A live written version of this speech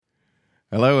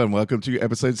Hello and welcome to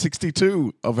episode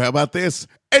 62 of How About This?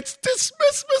 It's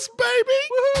Dismissmas,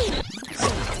 baby!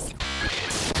 Woohoo!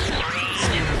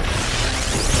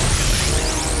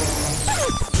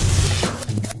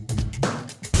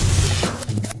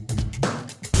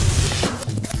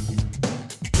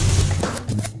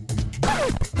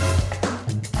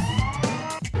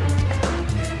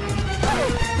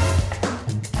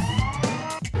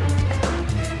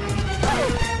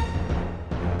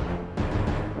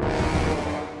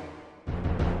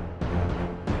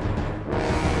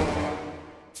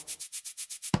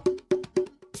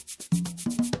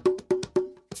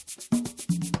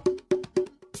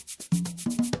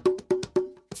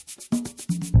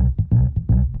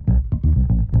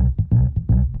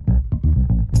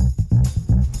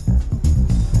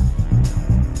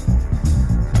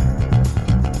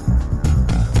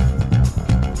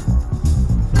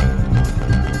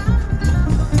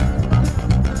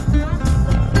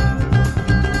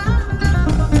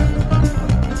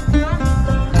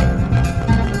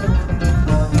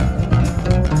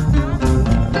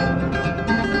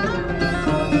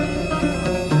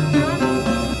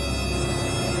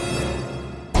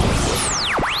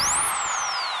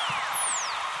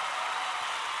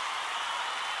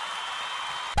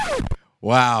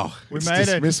 Wow. We made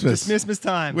it. Dismissmas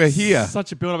time. We're here.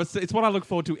 Such a build-up. It's what I look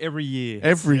forward to every year.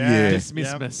 Every year.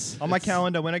 Dismissmas. On my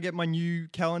calendar, when I get my new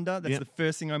calendar, that's the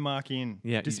first thing I mark in.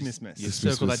 Yeah, Dismissmas. You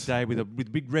circle that day with a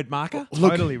big red marker.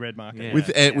 Look, Totally red marker. Yeah.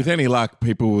 With any luck,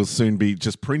 people will soon be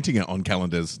just printing it on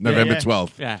calendars. November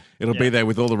 12th. Yeah. It'll be there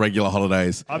with all the regular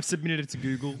holidays. I've submitted it to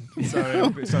Google, so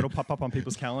it'll pop up on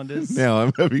people's calendars. Now,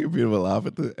 I'm having a bit of a laugh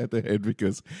at the head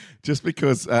because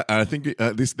I think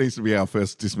this needs to be our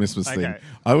first Dismissmas thing.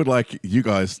 I would like you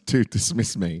guys to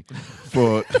dismiss me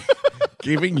for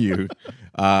giving you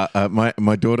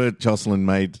my daughter Jocelyn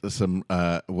made some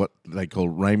what they call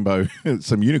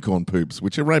some unicorn poops,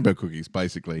 which are rainbow cookies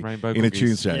basically in a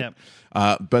tune shape.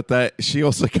 But she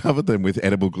also covered them with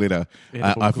edible glitter.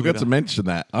 I forgot to mention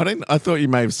that. I thought you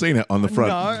may have seen it on the front.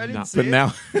 No, I didn't see it.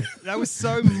 Now that was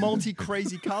so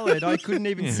crazy coloured. I couldn't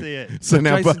even see it. so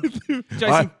now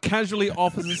Jason casually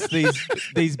offers us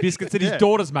these biscuits that his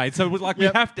daughter's made. So it was like we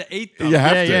have to eat them. You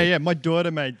have to. Yeah. My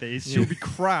daughter made these. She'll be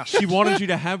crushed. She wanted you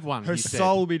to have one. Her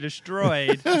soul will be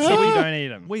destroyed. So we don't eat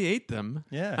them. We eat them.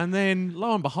 Yeah. And then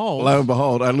lo and behold,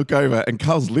 I look over and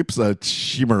Carl's lips are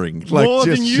shimmering. More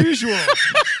than usual.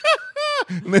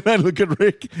 And then I look at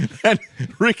Rick, and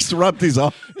Rick's rubbed his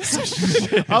eyes.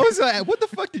 I was like, what the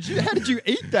fuck how did you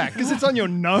eat that? Because it's on your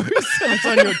nose and it's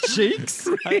on your cheeks.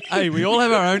 Hey, we all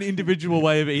have our own individual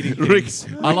way of eating things.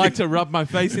 I like to rub my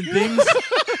face in things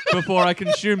before I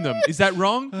consume them. Is that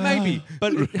wrong? Maybe.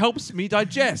 But it helps me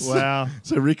digest. Wow.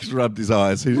 So Rick's rubbed his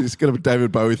eyes. He's got a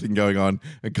David Bowie thing going on,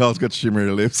 and Carl's got shimmery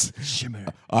lips. Shimmer.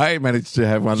 I managed to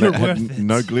have one that had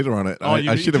no glitter on it.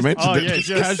 I should have mentioned it.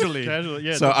 Just casually.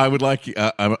 Yeah. So I would like,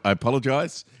 I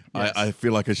apologise. Yes. I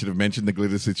feel like I should have mentioned the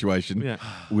glitter situation. Yeah.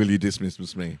 Will you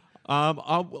dismiss me?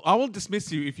 I will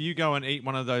dismiss you if you go and eat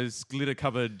one of those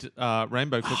glitter-covered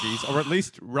rainbow cookies, or at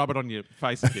least rub it on your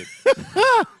face a bit.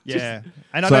 Yeah.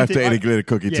 And So I have to eat a glitter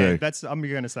cookie too. I'm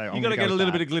going to say. You got to get a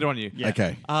little bit of glitter on you. Yeah.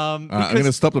 Okay. Because I'm going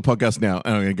to stop the podcast now,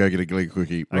 and I'm going to go get a glitter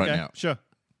cookie right now. Sure.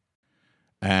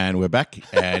 And we're back,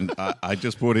 and I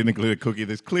just brought in a glitter cookie.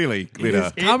 There's clearly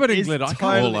glitter covered in glitter.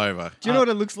 all over. Do you know what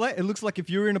it looks like? It looks like if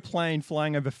you're in a plane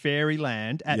flying over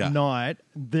fairyland at night,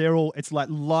 it's like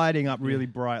lighting up really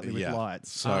brightly with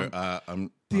lights. So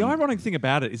the ironic thing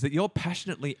about it is that you're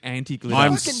passionatally anti-glitter.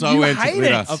 I'm so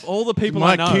anti-glitter. Of all the people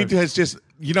My I know. kid has just,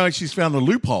 she's found the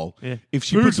loophole. Yeah. If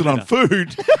she puts it on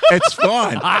food, it's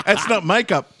fine. It's not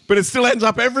makeup, but it still ends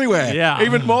up everywhere. Yeah.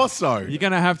 Even more so. You're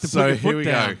going to have to put your foot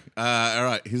down. Go. All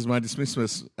right, here's my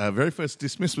Dismissmas, very first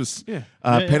Dismissmas Yeah.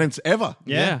 penance ever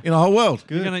Yeah. in the whole world.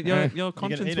 Good. Your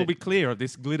conscience will be clear of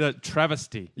this glitter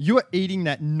travesty. You are eating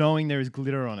that knowing there is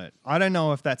glitter on it. I don't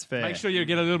know if that's fair. Make sure you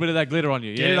get a little bit of that glitter on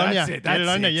you. Get it on you. Get it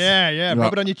on you. Yeah. Right.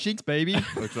 Rub it on your cheeks, baby.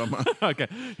 Okay.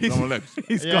 On my lips.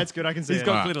 It's good. I can see He's it.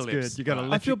 got glitter It's lips. good. You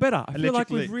got I feel better. I feel like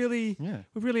we've electrically-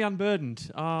 really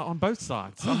unburdened on both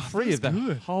sides. I'm free of that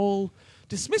whole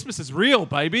Dismissmas is real,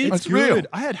 baby. It's It's real. good.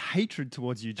 I had hatred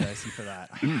towards you, Jason, for that.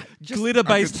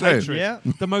 Glitter-based I could say. hatred. Yeah.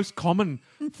 The most common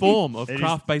form of It is-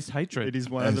 craft-based hatred. It is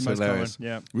one of the most hilarious.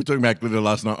 common. Yeah. We were talking about glitter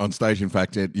last night on stage, in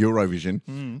fact, at Eurovision,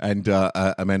 and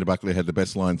Amanda Buckley had the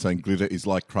best line saying glitter is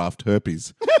like craft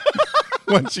herpes.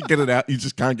 Once you get it out, you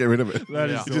just can't get rid of it. That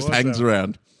is It just awesome. hangs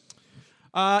around.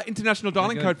 International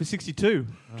dialing code for 62.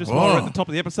 Just Oh. while we're at the top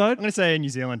of the episode. I'm going to say New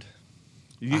Zealand.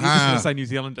 You're just going to say New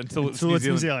Zealand until it's New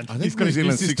Zealand. I He's think got New his new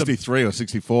Zealand's system. 63 or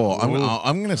 64.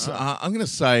 I'm going to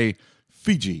say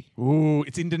Fiji. Ooh,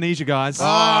 it's Indonesia, guys.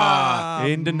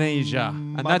 Indonesia.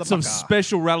 And that's of motherfucker.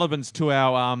 special relevance to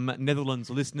our Netherlands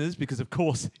listeners because, of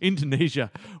course,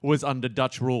 Indonesia was under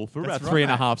Dutch rule for about That's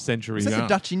 3.5 centuries. Is that the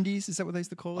Dutch Indies? Is that what they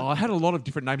used to call it? Oh, I had a lot of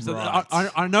different names. Right.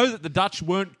 I know that the Dutch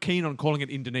weren't keen on calling it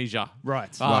Indonesia.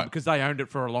 Right. Because they owned it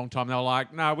for a long time. They were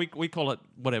like, no, we call it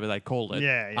whatever they called it.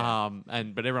 Yeah.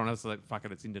 But everyone else was like, fuck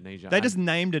it, it's Indonesia. They just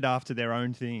named it after their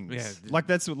own things. Yeah. Like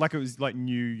it was like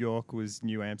New York was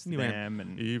New Amsterdam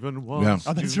and Even once.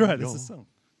 oh, that's right. That's the song.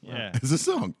 Yeah. It's a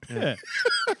song. Yeah.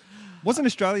 Wasn't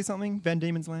Australia something? Van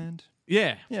Diemen's Land?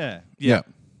 Yeah. Yeah. Yeah.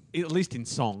 At least in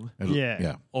song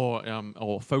Yeah.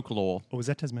 or folklore. Or was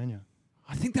that Tasmania?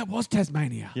 I think that was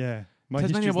Tasmania. Yeah. My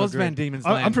Tasmania history's not was good. Van Diemen's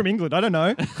I'm Land. from England. I don't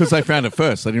know. Because they found it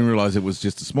first. They didn't realize it was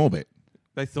just a small bit.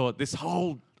 They thought this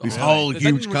whole This they whole didn't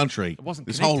huge country. It wasn't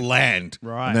this connected. whole land.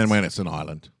 Right. And then when it's an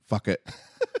island. Fuck it.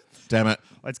 Damn it.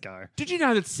 Let's go. Did you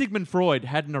know that Sigmund Freud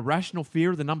had an irrational fear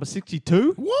of the number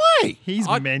 62? Why? He's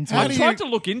mental. I tried to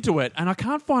look into it, and I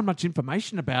can't find much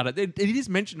information about it. It is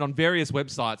mentioned on various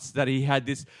websites that he had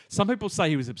this. Some people say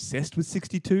he was obsessed with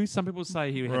 62. Some people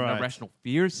say he had Right. an irrational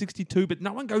fear of 62, but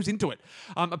no one goes into it.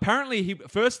 Apparently,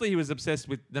 he was obsessed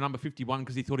with the number 51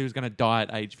 because he thought he was going to die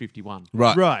at age 51.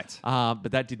 Right. Right.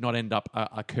 But that did not end up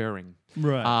occurring.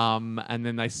 Right. And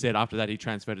then they said after that he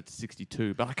transferred it to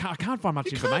 62. But I can't find much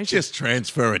You information. can't just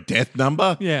transfer a death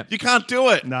number. Yeah. You can't do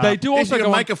it. No. They do also You go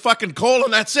can on- make a fucking call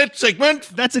and that's it, Sigmund.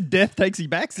 That's a death takesy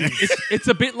backsies. It's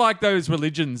a bit like those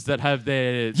religions that have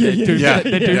their yeah,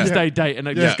 doomsday date, and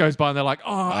it Yeah. just goes by, and they're like,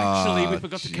 "Oh, actually, we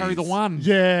forgot to carry the jeez. one."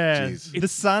 Yeah, Jeez. the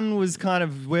sun was kind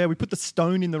of where we put the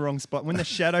stone in the wrong spot. When the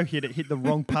shadow hit, it hit the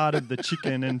wrong part of the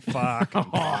chicken, and fuck.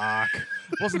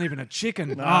 It wasn't even a chicken.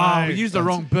 No. Oh, we used the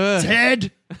wrong bird.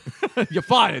 Ted, You're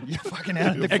fired. you're fucking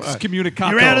out of the.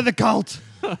 Excommunicato. You're out of the cult.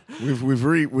 We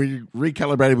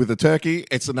recalibrated with the turkey.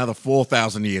 It's another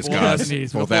 4,000 years,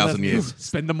 guys. 4,000 years.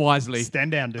 Spend them wisely.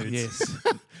 Stand down, dudes. Yes.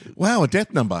 Wow, a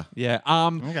death number. Yeah.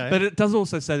 Okay. But it does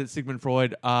also say that Sigmund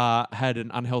Freud had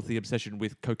an unhealthy obsession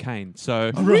with cocaine.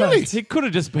 So Really? he could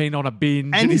have just been on a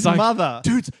binge. And he's his like, mother.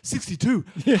 Dude, 62.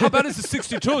 How bad is the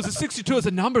 62? Is the 62 as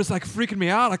a number? It's like freaking me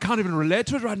out. I can't even relate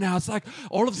to it right now. It's like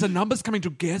all of the numbers coming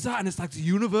together and it's like the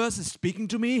universe is speaking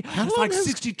to me. It's long like has-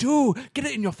 62. Get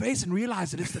it in your face and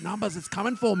realize that it's the numbers. It's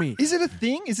coming for me. Is it a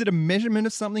thing? Is it a measurement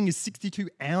of something? Is 62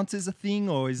 ounces a thing,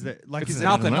 or is that like? It's is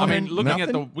nothing. It, I mean, looking nothing?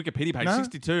 at the Wikipedia page, No?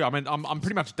 62. I mean, I'm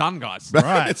pretty much done, guys.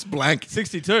 Right. It's blank.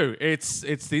 62. It's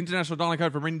the international dialing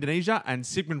code from Indonesia, and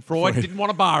Sigmund Freud didn't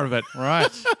want a bar of it. Right,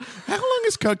 How long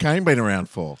has cocaine been around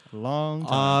for? long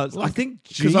time. I think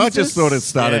Because I just thought it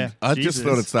started. Yeah, I just Jesus.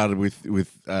 thought it started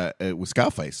with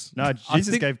Scarface. No, I Jesus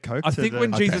think- gave coke. I to think the,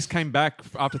 when Jesus came back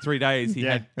after 3 days, he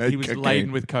Yeah. he was Cocaine.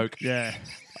 laden with coke. yeah,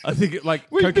 I think it, like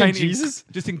Where you been, cocaine Jesus?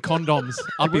 just in condoms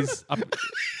up his. Up,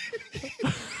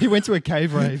 he went to a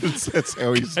cave rave. That's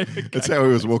how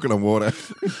he was walking on water.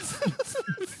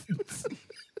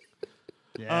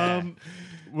 Yeah.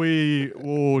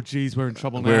 Geez, we're in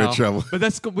trouble now. We're in trouble.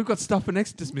 But we've got stuff for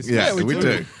next dismissal. Yeah, we we do.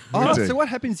 do. Oh, We do. so what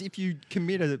happens if you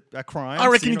commit a crime? I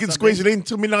reckon sin you or can something? squeeze it in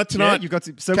till midnight Yeah, tonight. you've got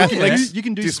to. So Catholics, you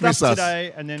can do dismiss stuff us.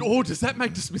 today, and then Or does that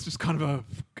make dismissals kind of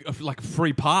a like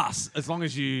free pass as long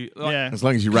as you like, yeah. As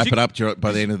long as you 'Cause wrap you- it up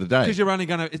by the end of the day. because you're only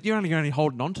going to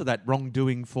holding on to that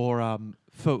wrongdoing for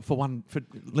less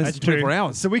That's than 24 true.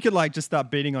 hours. So we could like just start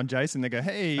beating on Jason. They go,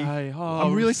 hey, Hey,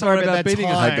 I'm really sorry about that beating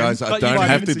us. time. Hey guys, I But you don't might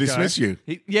have to minutes ago. dismiss you.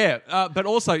 But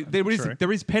also True.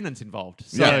 there is penance involved.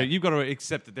 So Yeah. you've got to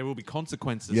accept that there will be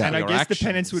consequences. Yeah. for and I your guess actions. the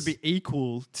penance would be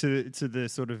equal to the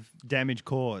sort of damage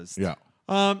caused. Yeah.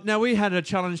 Now we had a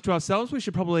challenge to ourselves. We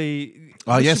should probably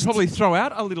Yes. throw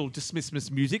out a little dismissmas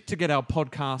music to get our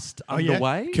podcast yeah?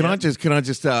 underway. Can I just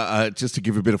just to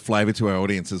give a bit of flavour to our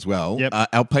audience as well? Yep.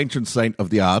 Our patron saint of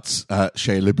the arts,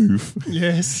 Shia LaBeouf,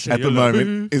 Yes. at the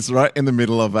moment is right in the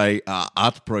middle of a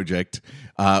art project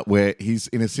where he's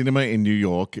in a cinema in New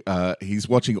York. He's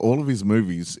watching all of his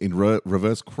movies in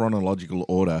reverse chronological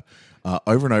order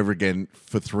over and over again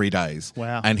for 3 days.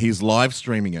 Wow. And he's live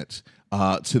streaming it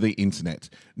to the internet.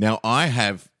 Now, I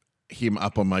have him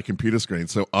up on my computer screen,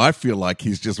 so I feel like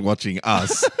he's just watching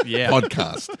us Yeah.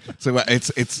 podcast. So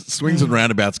it's swings and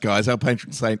roundabouts, guys. Our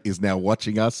patron saint is now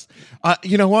watching us.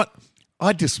 You know what?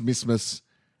 I dismiss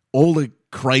all the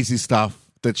crazy stuff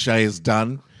that Shay has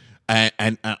done, and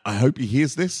I hope he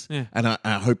hears this, Yeah. and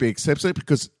I hope he accepts it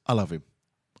because I love him.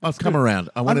 I've come around.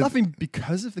 I love him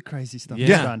because of the crazy stuff he's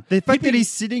Yeah. done. The fact that he's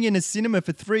sitting in a cinema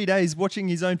for 3 days watching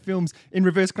his own films in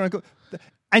reverse chronicle.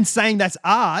 and saying that's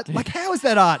art. Like, how is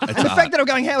that art? And the fact that I'm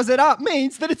going, how is that art,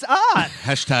 means that it's art.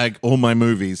 Hashtag all my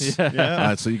movies.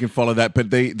 Yeah. So you can follow that. But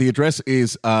the address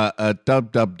is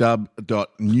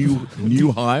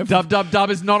www.newhive. Dub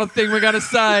is not a thing we're going to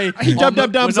say.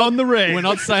 Dub's on the reg. We're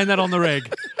not saying that on the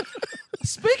reg.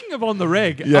 Speaking of on the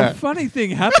reg, Yeah. a funny thing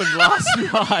happened last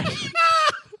night.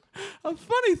 A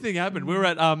funny thing happened. We were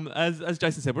at, as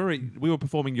Jason said, we were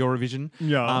performing Eurovision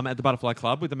at the Butterfly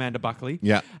Club with Amanda Buckley.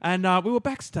 Yeah. And we were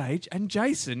backstage, and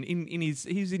Jason, he's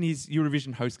in his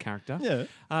Eurovision host character. Yeah.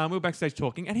 We were backstage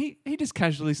talking, and he just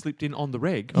casually slipped in on the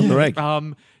reg. On the reg.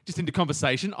 Just into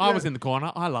conversation. I was in the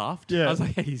corner. I laughed. Yeah. I was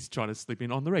like, hey, he's trying to slip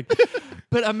in on the reg.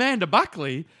 But Amanda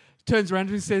Buckley turns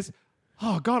around and says,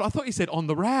 oh, God, I thought you said on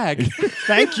the rag.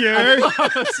 Thank you.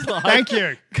 Like, Thank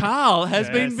you. Carl has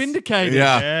been vindicated.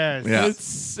 Yeah.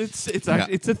 Yes. Yeah.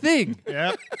 It's a thing.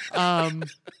 Yeah. But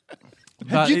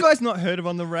Have you guys not heard of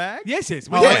On the Rag? Yes. Yes,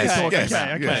 We yes, talked yes,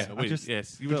 about it. yes. Okay.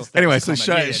 Yes. You were just Anyway, so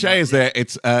comment. Yeah, Shay is there.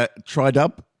 It's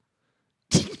Tridub.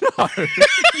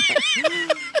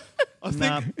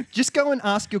 Just go and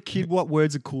ask your kid what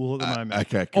words are cool at the moment.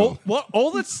 Okay, cool.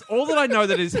 all that I know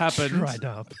that has happened. Tried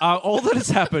up. All that has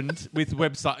happened with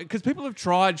website, because people have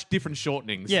tried different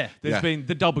shortenings. Yeah. There's been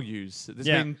the W's. There's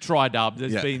been Tridub.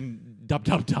 There's been dub.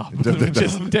 Which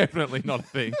is definitely not a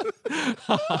thing.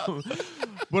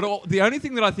 But the only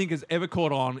thing that I think has ever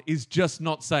caught on is just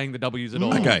not saying the W's at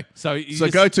all. Okay. So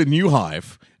go to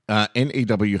Newhive.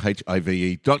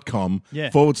 NEWHIVE.com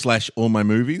 / all my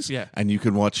movies. Yeah. And you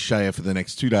can watch Shaya for the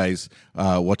next 2 days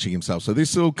watching himself. So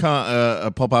this will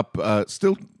pop up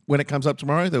still when it comes up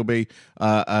tomorrow. There'll be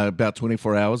about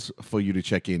 24 hours for you to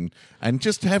check in and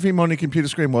just have him on your computer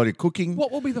screen while you're cooking.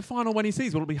 What will be the final one he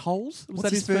sees? Will it be Holes? Was What's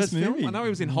that his his first film? movie? I know he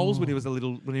was in Holes when he was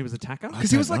a tacker.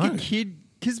 Because he was like know. a kid.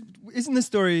 Because isn't the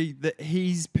story that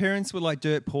his parents were like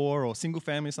dirt poor or single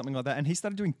family or something like that, and he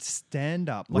started doing stand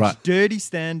up, like dirty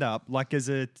stand up, like as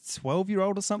a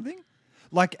 12-year-old or something,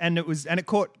 like, and it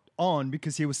caught on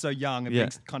because he was so young and being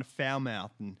kind of foul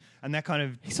mouthed and that kind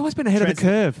of. He's always been ahead of the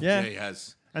curve. Yeah, he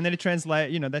has. And then it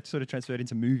that sort of transferred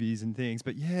into movies and things.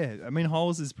 But yeah, I mean,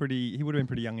 Holes is he would have been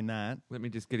pretty young in that. Let me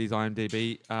just get his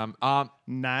IMDb.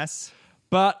 Nice.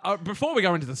 But before we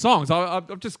go into the songs,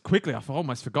 I've just quickly, I've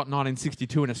almost forgot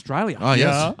 1962 in Australia. Oh,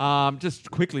 yes.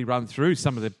 Just quickly run through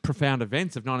some of the profound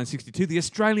events of 1962. The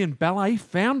Australian Ballet,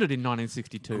 founded in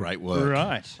 1962. Great work.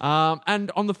 Right. And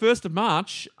on the 1st of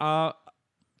March, a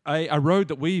road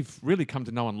that we've really come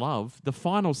to know and love, the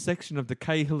final section of the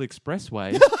Cahill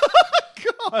Expressway...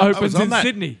 opens in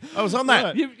Sydney. I was on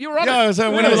that. You were on it. I was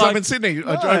when I was up in Sydney.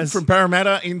 Nice. I drove from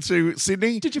Parramatta into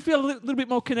Sydney. Did you feel a little bit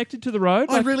more connected to the road?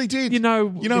 I really did. You know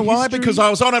why? history? Because I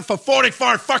was on it for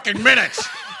 45 fucking minutes.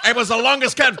 It was the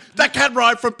longest cab. That cab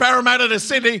ride from Parramatta to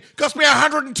Sydney cost me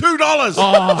 $102.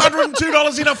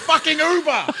 $102 in a fucking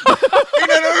Uber. In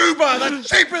an Uber. That's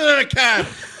cheaper than a cab.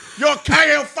 Your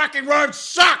KL fucking road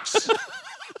sucks.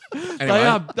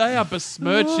 Anyway. They are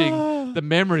besmirching the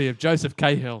memory of Joseph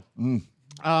Cahill.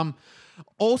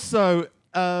 Also,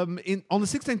 on the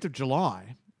 16th of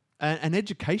July, an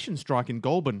education strike in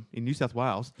Goulburn in New South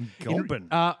Wales. Goulburn?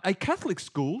 A Catholic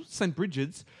school, St.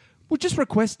 Bridget's, were just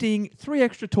requesting 3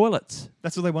 extra toilets.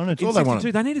 That's all they wanted. All they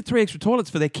wanted. They needed 3 extra toilets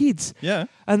for their kids. Yeah.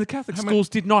 And the Catholic schools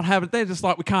did not have it. They're just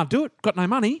like, we can't do it. Got no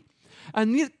money.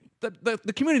 And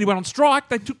the community went on strike.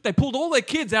 They pulled all their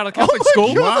kids out of Catholic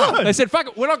school. God. They said, "Fuck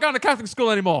it, we're not going to Catholic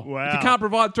school anymore. Wow. If you can't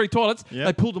provide 3 toilets." Yep.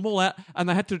 They pulled them all out, and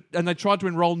they tried to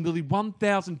enrol nearly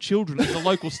 1,000 children in the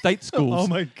local state schools. Oh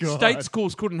my God. State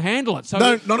schools couldn't handle it. So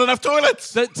No, not enough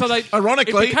toilets.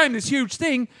 Ironically, it became this huge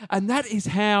thing, and that is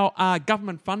how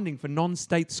government funding for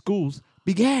non-state schools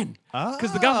began.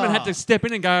 Because the government had to step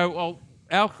in and go, well,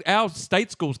 our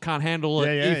state schools can't handle it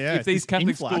if these This Catholic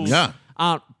influx. schools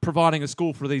aren't providing a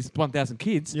school for these 1,000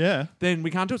 kids, then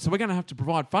we can't do it. So we're going to have to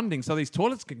provide funding so these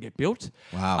toilets can get built.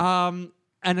 Wow.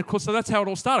 And of course, so that's how it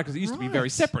all started, because it used to be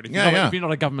very separate. If you're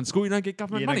not a government school, you don't get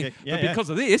government money. But because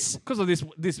of this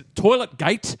toilet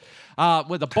gate,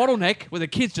 where the bottleneck, where the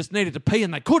kids just needed to pee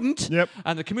and they couldn't,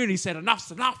 and the community said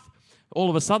enough's enough. All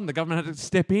of a sudden, the government had to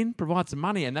step in, provide some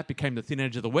money, and that became the thin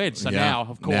edge of the wedge. So now,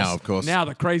 of course,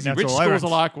 the crazy rich schools are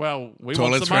like, well, we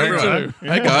want some money too.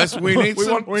 Hey guys, we need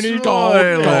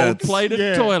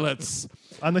gold-plated toilets.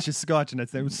 Unless you're Scotch and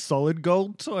they were solid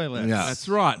gold toilets. Yeah. That's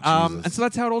right. And so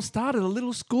that's how it all started. A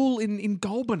little school in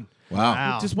Goulburn.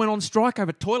 Wow. It just went on strike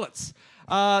over toilets.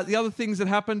 The other things that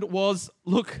happened was,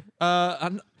 look,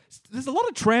 there's a lot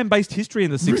of tram-based history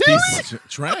in the 60s. Really?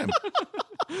 Tram?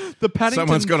 The Paddington...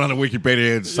 Someone's got on a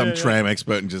Wikipedia, some tram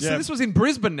expert, and just... So this was in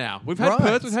Brisbane now. We've had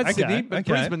Perth, we've had Sydney, but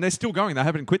Brisbane, they're still going. They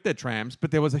haven't quit their trams,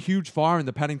 but there was a huge fire in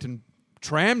the Paddington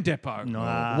tram depot.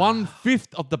 Nah. 1/5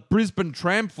 of the Brisbane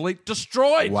tram fleet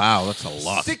destroyed. Wow, that's a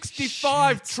lot.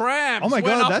 65 trams Oh my went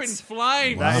God, up in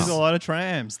flames. That is a lot of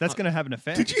trams. That's going to have an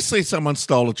effect. Did you see someone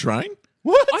stole a train?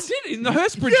 What? I did in the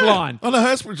Hurstbridge line. On the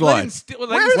Hurstbridge They line. didn't steal- they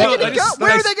Where didn't are steal they it. going to go?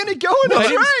 Where are they going to go on They the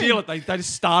didn't train? steal it. They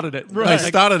just started it. They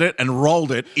started it and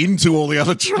rolled it into all the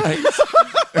other trains.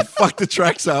 And fucked the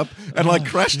tracks up and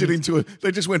crashed it into it.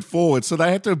 They just went forward. So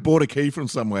they had to have bought a key from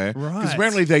somewhere. Because Right.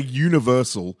 apparently they're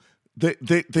universal. The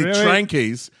Really? train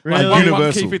keys Really? are One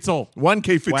universal. key fits all. One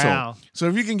key fits Wow. all. So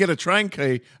if you can get a train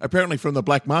key, apparently from the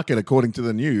black market, according to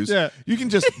the news, Yeah. you can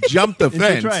just jump the a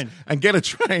fence train. and get a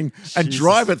train and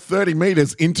drive it 30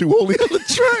 meters into all the other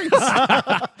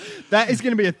trains. That is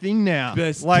going to be a thing now.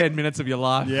 Best 10 minutes of your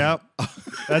life. Yep.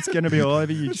 That's going to be all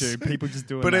over YouTube. People just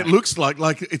doing But that. it looks like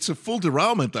it's a full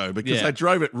derailment though, because Yeah. they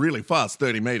drove it really fast,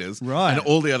 30 meters, Right. and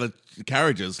all the other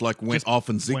carriages went off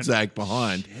and zigzagged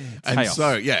behind, and Chaos.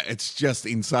 so it's just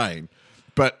insane.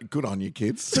 But good on you,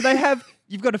 kids. So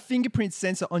you've got a fingerprint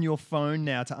sensor on your phone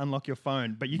now to unlock your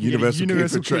phone, but you can Universal get a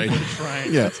universal key for key train. for the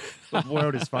train. Yeah. The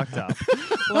world is fucked up.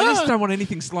 Well, I just don't want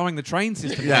anything slowing the train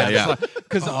system. Yeah.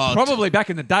 Because Oh, probably back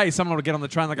in the day, someone would get on the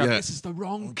train and go, Yeah. "This is the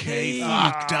wrong key."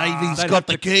 Fuck, Davey's They'd got have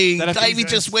the to- key. they'd have to- Davey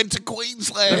just went to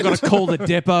Queensland. They've got to call the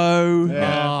depot.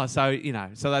 Yeah.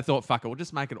 So they thought, fuck it, we'll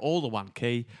just make it all the one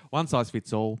key, one size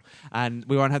fits all, and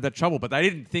we won't have that trouble. But they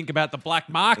didn't think about the black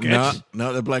market.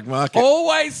 No, the black market.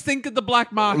 Always think of the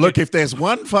black market. Look, if there's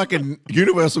one fucking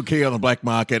universal key on the black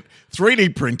market,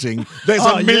 3D printing, there's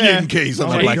a million keys on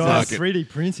oh the my black God, market. 3D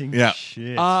printing. Yeah.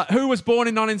 Shit. Who was born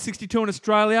in 1962 in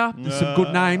Australia? There's some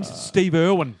good names. Steve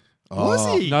Irwin.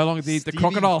 Was he? No longer the Stevie.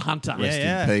 crocodile hunter. Yeah, Rest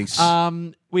yeah. in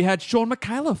peace. We had Sean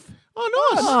McAuliffe.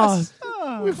 Oh, nice.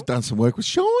 We've done some work with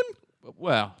Sean.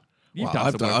 Well, you've Well, done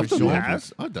I've some done, work I've with done Sean. work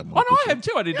with- I've done Oh, work no, with I have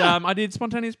too. I did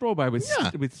Spontaneous Broadway with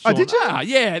Yeah. with Oh, Sean. did you?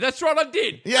 Yeah, that's right, I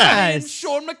did. Yeah. Me and Nice.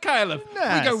 Sean McAuliffe.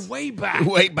 Nice. We go way back.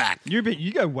 way back. You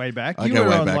go way back. I You go were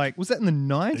way on back. was that in the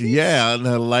 90s? Yeah, in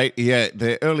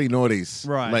the early noughties.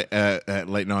 Right.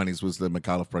 Late 90s was the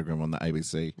McAuliffe program on the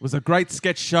ABC. It was a great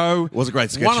sketch show. It was a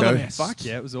great sketch One show. of the best. Fuck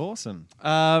yeah, it was awesome.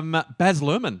 Baz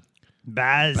Luhrmann.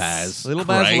 Baz. Little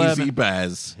Baz Crazy Luhrmann.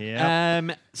 Baz. Yeah.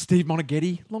 Steve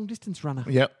Monaghetti, long distance runner.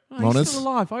 Yep. Oh, he's Monners. still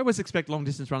alive. I always expect long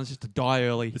distance runners just to die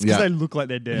early. It's because Yeah. they look like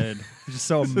they're dead. They're just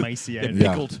so emaciated. They're Yeah.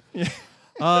 pickled.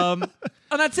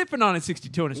 And that's it for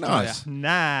 1962 in Australia. Nice.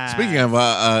 Nah. Speaking of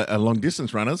long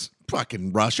distance runners,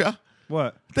 fucking Russia.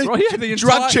 What? They- Right, yeah, the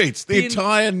drug entire- cheats. The the en-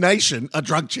 entire nation are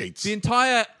drug cheats. The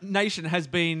entire nation has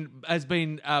been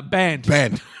banned.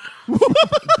 Banned.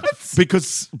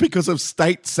 because of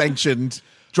state sanctioned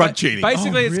drug cheating.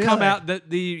 Basically, Oh, it's come really? out that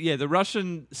the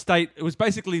Russian state, it was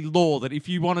basically law that if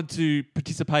you wanted to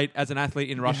participate as an athlete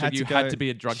in Russia, you had to be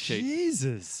a drug cheat.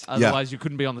 Jesus. Otherwise, you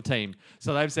couldn't be on the team.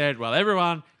 So they've said, well,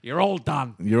 everyone, you're all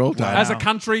done. You're all done. As a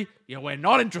country, we're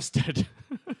not interested.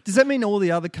 Does that mean all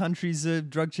the other countries are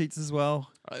drug cheats as well?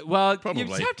 Well, you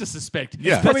Probably. have to suspect.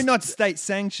 Yeah. It's Probably not state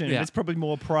sanctioned. Yeah. It's probably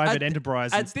more private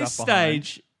enterprise and At stuff this behind.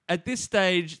 stage, at this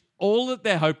stage, all that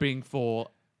they're hoping for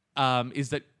is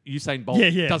that Usain Bolt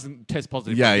Yeah. doesn't test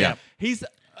positive. Yeah, yeah. He's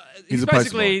He's a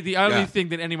basically poster the only boy. Yeah. thing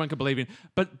that anyone can believe in.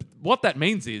 But what that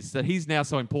means is that he's now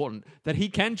so important that he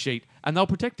can cheat and they'll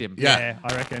protect him. Yeah. Yeah,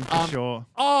 I reckon, for sure.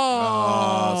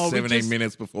 Oh, 17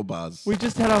 minutes before buzz. We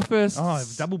just had our first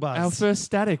double buzz. Our first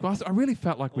static. Well, I really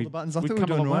felt like All the buttons. I thought we were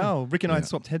doing well. Rick and I had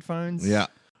swapped headphones. Yeah.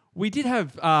 We did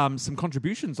have some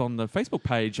contributions on the Facebook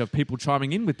page of people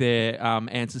chiming in with their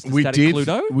answers to We Static did.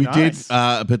 Cluedo. We Nice.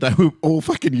 did, but they were all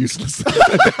fucking useless.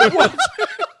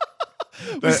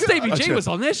 Well, Stevie G was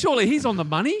on there. Surely he's on the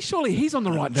money. Surely he's on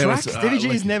the right There track. was, Stevie G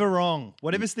like- is never wrong.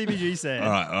 Whatever Stevie G said. all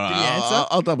right. Did he answer?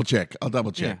 I'll double check.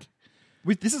 Yeah.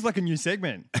 This is like a new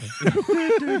segment.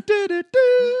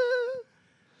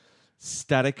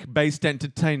 Static-based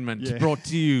entertainment Yeah. brought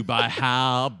to you by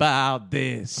How About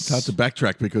This? It's hard to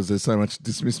backtrack because there's so much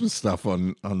dismissal stuff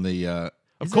on the.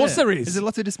 Of course there is. Is there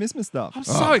lots of dismissment stuff? I'm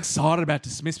so excited about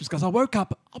Dismiss because I woke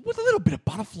up with a little bit of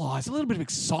butterflies, a little bit of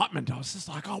excitement. I was just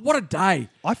like, oh, what a day.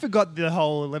 I forgot the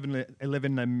whole 11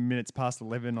 minutes past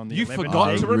 11 on the You 11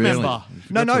 forgot thing. to remember.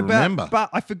 No, to remember.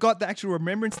 but I forgot the actual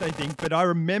Remembrance Day thing, but I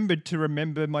remembered to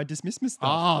remember my dismissment stuff.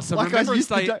 Ah, so I Remembrance used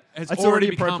to Day do- has it's already already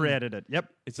become- appropriated it.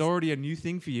 Yep. It's already a new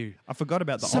thing for you. I forgot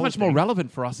about the So old much more thing.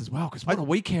 relevant for us as well because what do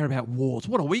we care about wars?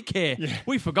 What do we care? Yeah.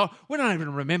 We forgot. We don't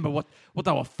even remember what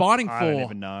they were fighting I for. don't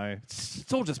even know.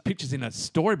 It's all just pictures in a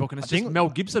storybook and it's I just think- Mel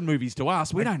Gibson movies to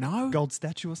us. We don't know. Gold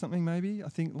statue or something, maybe. I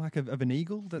think like of an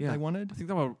eagle that Yeah. they wanted. I think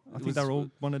they were. they all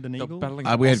wanted an they were eagle. battling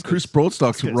we had Oscars. Chris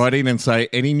Broadstocks Oscars. write in and say,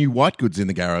 any new white goods in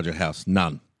the garage or house?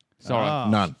 None. Sorry. Ah.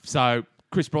 None. So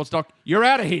Chris Broadstock, you're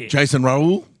out of here. Jason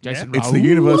Raoul. Jason It's Raoul. the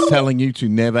universe telling you to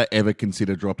never, ever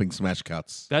consider dropping smash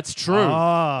cuts. That's true.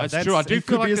 That's true. I do it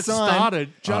feel could be like a it sign.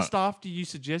 started just after you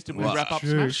suggested we wrap up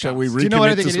Smash Shall Cuts. we Do you know what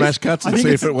I recommit think to it smash is? cuts I and think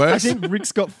see it's- if it works? I think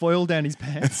Rick's got foil down his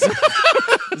pants.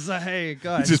 It's like, hey,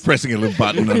 guys. He's just pressing a little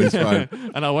button on his phone.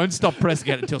 And I won't stop pressing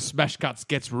it until Smash Cuts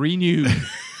gets renewed.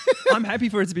 I'm happy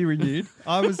for it to be renewed.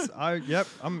 I'm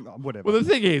whatever. Well, the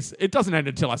thing is, it doesn't end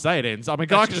until I say it ends. I mean,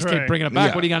 I can just true. keep bringing it back.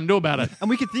 Yeah. What are you going to do about it? And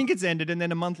we could think it's ended, and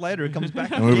then a month later it comes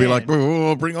back. And we'll be like, again.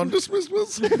 oh, bring on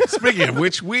dismissals. Speaking of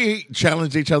which, we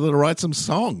challenged each other to write some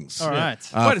songs. All right.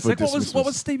 Wait a for sec. What dismissals.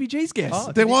 was Stevie G's guess?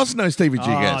 Oh, There was no Stevie G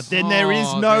guess. Then there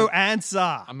is no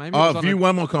answer. Maybe it was on View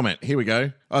one more comment. Here we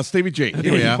go. Stevie G.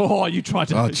 Here we are. Oh, you tried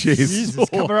to. Oh, jeez. Jesus,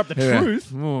 cover up the Yeah.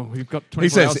 truth. Oh, we've got 24 He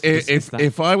says, hours to dismiss that.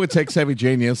 if I were Tech Savvy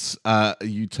Genius,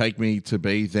 you take me to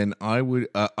be, then I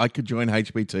could join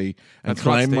HBT and That's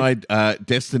right, claim my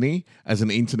destiny as an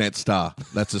internet star.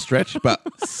 That's a stretch, but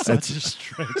Such a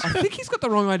stretch. I think he's got the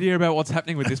wrong idea about what's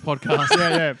happening with this podcast.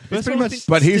 Yeah. It's pretty much.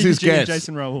 But here's Stevie his G and guess.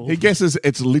 Jason Raoul. He guesses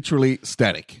it's literally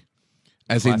static,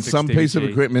 as in Classic some Stevie piece of G.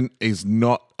 equipment is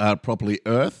not properly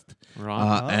earthed,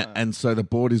 Right. and so the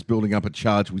board is building up a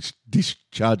charge which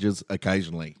discharges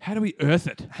occasionally. How do we earth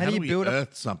it? How do you we build up?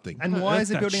 earth something? And why Earth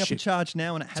is it that building up a shit. charge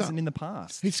now and it hasn't in the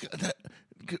past?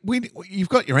 You've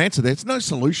got your answer there. It's no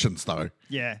solutions, though.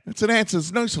 Yeah. It's an answer.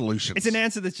 There's no solutions. It's an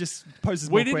answer that just poses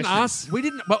We more didn't questions. ask. We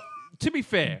didn't. Well, to be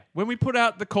fair, when we put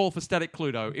out the call for static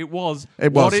Cluedo, it was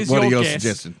It was, what is what are your your guess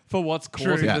suggestions? for what's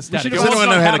causing Yeah. the static? Does It was anyone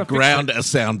not know how to fix ground it. a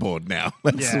soundboard now?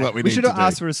 That's Yeah. what we we need should to have do.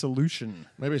 asked for a solution.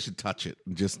 Maybe I should touch it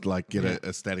and just like get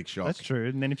a static shock. That's true.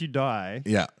 And then if you die,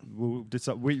 Yeah. we'll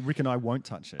decide. Rick and I won't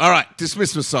touch it. All right.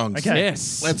 Dismiss the songs. Okay.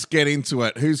 Yes. Let's get into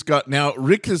it. Who's got now?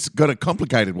 Rick has got a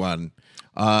complicated one.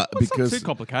 It's Because not too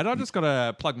complicated. I just got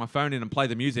to plug my phone in and play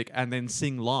the music, and then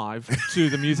sing live to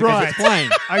the music Right. as it's playing.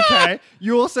 Okay.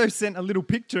 You also sent a little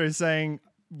picture saying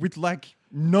with like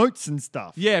notes and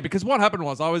stuff. Yeah, because what happened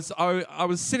was I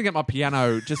was sitting at my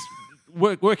piano just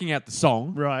working out the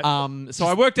song. Right. So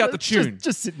I worked out the tune.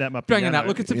 Just sitting at my Banging piano. out.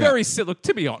 Look, it's a Yeah. very look.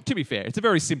 To be fair, it's a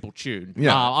very simple tune.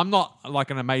 Yeah. I'm not like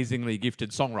an amazingly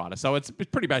gifted songwriter, so it's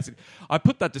pretty basic. I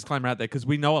put that disclaimer out there because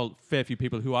we know a fair few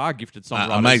people who are gifted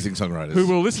songwriters, amazing songwriters. who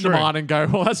will listen True. to mine and go,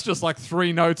 "Well, that's just like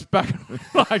 3 notes back."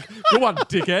 Like, good one,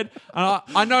 dickhead. And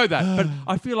I know that, but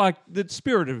I feel like the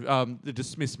spirit of the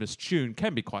Dismissmas tune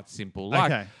can be quite simple.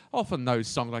 Like Okay. often those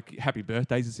songs, like "Happy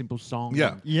Birthday" is a simple song.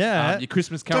 Yeah. Yeah. Your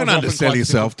Christmas carols Don't are often undersell quite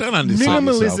yourself. simple. Don't undersell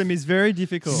yourself. Minimalism is very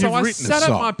difficult. So You've I written a sat at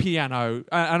song. my piano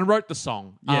and I wrote the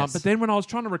song. Yes. But then when I was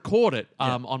trying to record it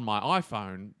on my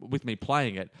iPhone with me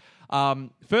playing it,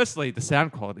 firstly, the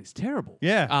sound quality is terrible.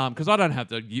 Yeah. Because I don't have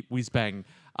the whiz-bang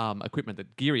equipment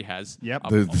that Geary has. Yep.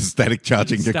 The static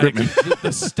charging equipment.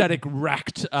 The static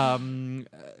racked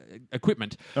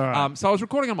equipment. All right. So I was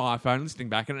recording on my iPhone, listening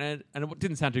back, and it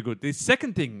didn't sound too good. The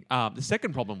second thing, the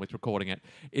second problem with recording it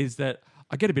is that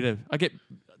I get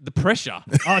the pressure.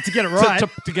 Oh, to get it right.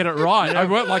 to get it right.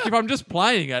 Like if I'm just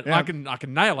playing it, I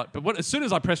can nail it. But as soon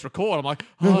as I press record, I'm like,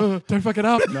 oh, don't fuck it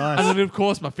up. Nice. And then of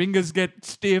course my fingers get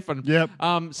stiff, and Yep.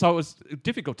 so it was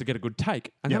difficult to get a good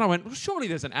take. And then Yep. I went, well, surely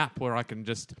there's an app where I can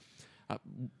just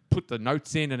put the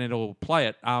notes in and it'll play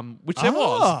it, which there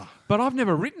was. Ah. But I've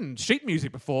never written sheet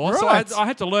music before, so I Right.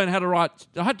 had to learn how to write.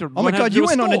 I had to. Oh my learn how to God, do you a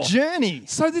went on a score. journey.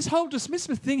 So this whole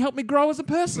Dismissmas thing helped me grow as a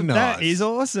person. No. That Nice. is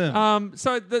awesome.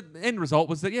 So the end result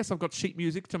was that, yes, I've got sheet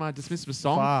music to my Dismissmas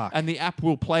song, Fuck. and the app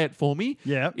will play it for me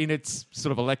Yep. in its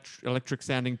sort of electric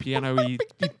sounding piano-y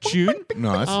tune.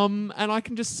 Nice. And I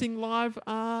can just sing live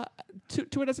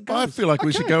to it as it goes. I feel like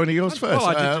we should go into yours Well, first.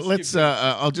 I did just Let's. give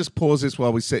I'll just pause this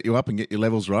while we set you up and get your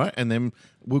levels right, and then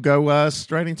we'll go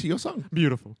straight into your song.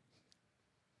 Beautiful.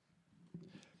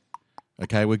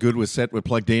 Okay, we're good. We're set. We're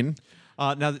plugged in.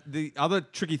 Now, the other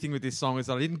tricky thing with this song is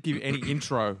that I didn't give any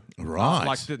intro. Right.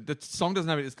 Like the song doesn't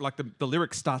have it. It's like the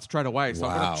lyrics start straight away. So,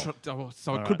 Wow.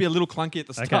 so it could be a little clunky at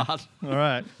the start. All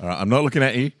right. All right, I'm not looking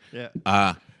at you.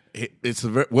 Yeah. It's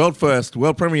a world first,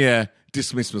 world premiere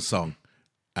Dismissmas song.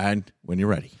 And when you're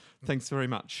ready. Thanks very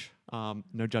much.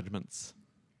 No judgments.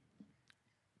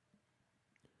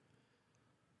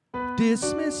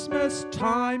 Dismissmas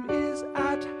time is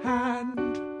at hand.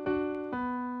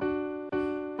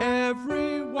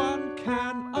 Everyone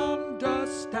can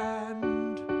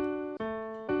understand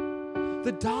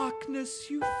the darkness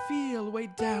you feel way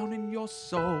down in your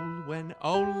soul when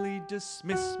only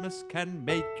Dismissmas can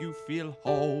make you feel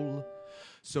whole.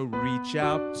 So reach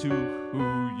out to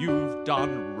who you've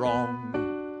done wrong,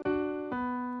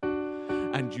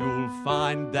 and you'll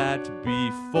find that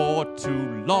before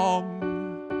too long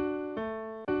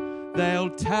They'll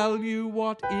tell you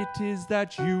what it is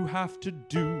that you have to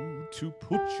do to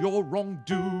put your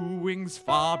wrongdoings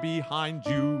far behind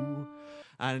you.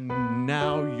 And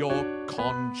now your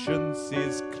conscience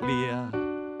is clear.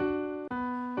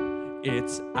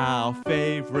 It's our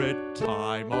favourite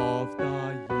time of the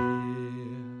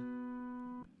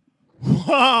year.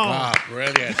 Wow.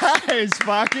 Brilliant. That is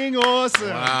fucking awesome.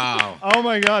 Wow. Oh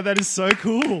my God, that is so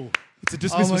cool. It's a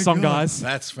dismissal song, guys.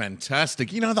 That's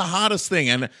fantastic. You know, the hardest thing,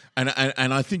 and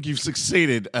I think you've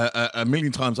succeeded a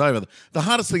million times over, the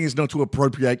hardest thing is not to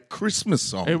appropriate Christmas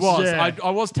songs. It was. Yeah.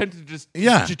 I was tempted to just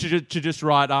to just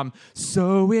write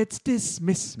so it's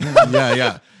dismissal.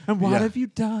 Yeah. And what have you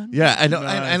done? Yeah, and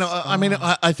I mean,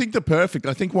 I think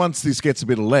I think once this gets a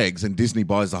bit of legs and Disney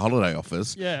buys the holiday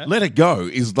office, Let It Go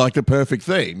is like the perfect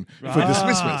theme for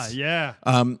Dismissmas. Yeah.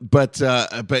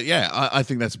 But yeah, I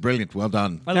think that's brilliant. Well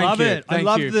done. I love it. I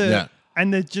love you. the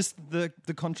and the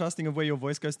contrasting of where your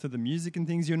voice goes to the music and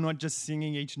things. You're not just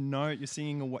singing each note; you're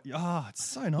singing what. It's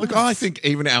so nice. Look, I think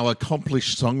even our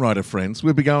accomplished songwriter friends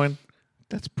will be going,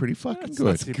 that's pretty fucking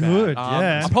good. Good,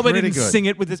 yeah. I probably didn't good. sing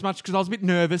it with as much because I was a bit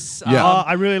nervous. Yeah.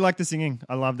 I really like the singing.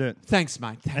 I loved it. Thanks,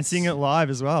 mate. Thanks. And singing it live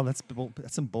as well. That's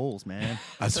some balls, man.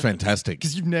 That's fantastic.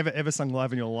 Because you've never ever sung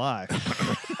live in your life.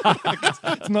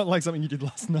 It's not like something you did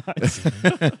last night.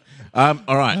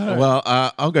 All right. Well,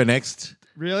 I'll go next.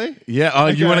 Really? Yeah. Oh,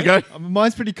 you want to go?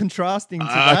 Mine's pretty contrasting to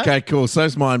that. Okay, cool.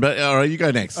 So's mine. But all right, you go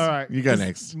next. All right. You go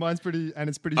next. Mine's pretty, and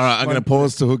it's pretty. All right, I'm going to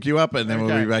pause to hook you up, and then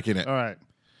we'll Okay. be back in it. All right.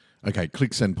 Okay,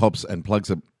 clicks and pops and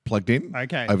plugs are plugged in.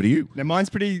 Okay. Over to you. Now mine's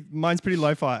pretty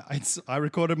lo-fi. I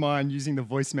recorded mine using the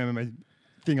voice memo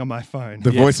thing on my phone. The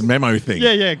voice memo thing.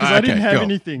 Yeah, because I didn't have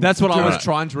anything. That's what I was Right.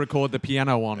 trying to record the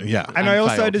piano on. Yeah. And I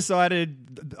also failed.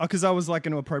 decided, because I was like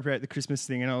going to appropriate the Christmas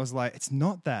thing, and I was like, it's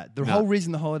not that. The whole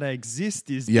reason the holiday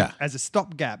exists is as a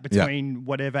stopgap between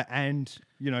whatever and,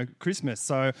 Christmas.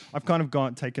 So I've kind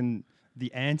of taken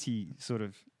the anti sort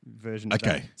of version of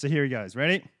that. Okay. So here he goes.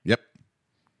 Ready? Yep.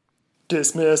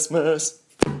 Dismissmas.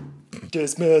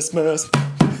 Dismissmas.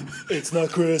 It's not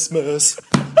Christmas.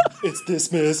 It's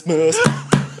Dismissmas.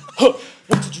 Huh.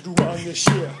 What did you do wrong this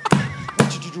year? What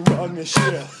did you do wrong this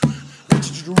year? What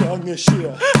did you do wrong this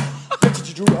year? What did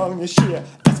you do wrong this year?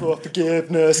 Ask for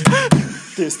forgiveness.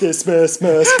 This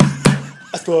Dismissmas.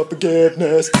 Ask for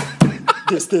forgiveness.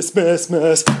 This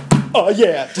Dismissmas. Oh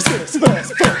yeah,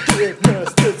 Dismissmas, forgiveness,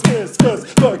 Dismissmas,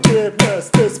 forgiveness,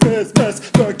 Dismissmas,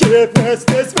 forgiveness,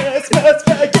 Dismissmas,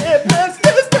 forgiveness,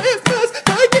 Dismissmas,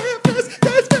 forgiveness,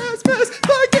 Dismissmas,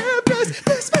 forgiveness,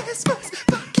 Dismissmas,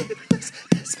 forgiveness,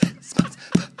 Dismissmas,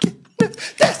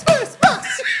 forgiveness, Dismissmas.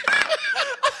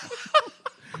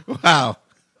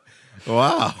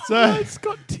 Wow. So It's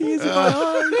got tears in my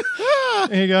eyes.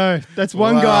 there you go. That's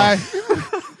one Wow. guy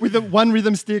with one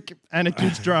rhythm stick and a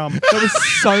kid's drum. That was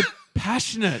so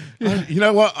passionate. You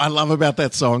know what I love about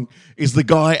that song is the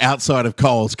guy outside of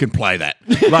Coles can play that.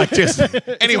 Like just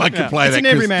anyone can play It's that. an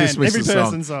everyman, Dismissal every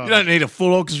person's song. You don't need a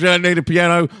full orchestra. You don't need a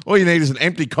piano. All you need is an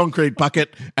empty concrete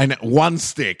bucket and one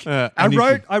stick. I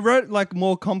wrote like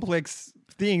more complex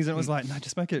things, and it was like, no,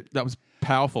 just make it. That was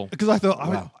powerful. Because I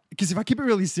thought, because if I keep it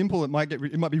really simple, it might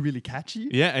be really catchy.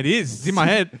 Yeah, it is. It's in my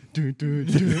head.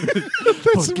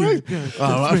 That's amazing.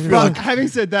 But having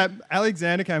said that,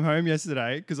 Alexander came home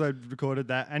yesterday because I recorded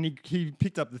that, and he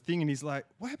picked up the thing, and he's like,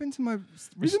 "What happened to my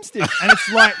rhythm stick?" And it's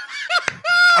like,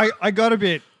 I got a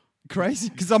bit crazy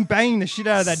because I'm banging the shit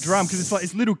out of that drum because it's like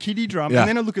this little kiddie drum, Yeah. and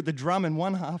then I look at the drum, and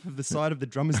one half of the side of the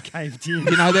drum is caved in.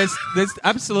 There's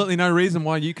absolutely no reason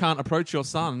why you can't approach your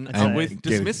son with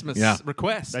get it. dismissmas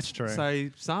requests. That's true.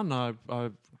 Say, son, I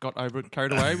got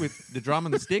carried away with the drum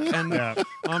and the stick,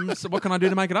 and so what can I do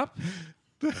to make it up?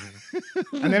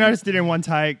 And then I just did it in one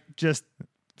take, just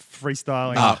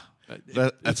freestyling.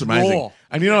 That's It's amazing. raw.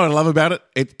 And you know what I love about it?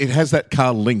 It has that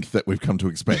Carl Link that we've come to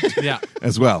expect Yeah.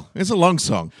 as well. It's a long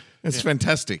song. It's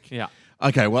fantastic. Yeah.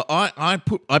 Okay, well,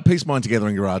 I pieced mine together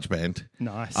in GarageBand.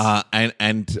 Nice. And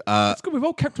It's good. We've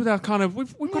all kept with our kind of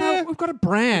we've got a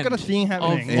brand. We've got a thing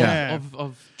happening.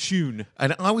 Of tune.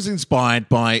 and I was inspired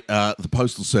by the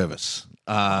Postal Service.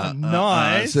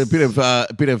 Nice. So a bit of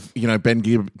Ben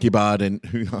Gibbard and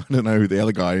I don't know who the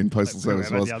other guy in Postal Service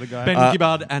Whoever was. the other guy. Ben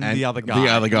Gibbard and the other guy. The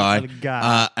other guy. The other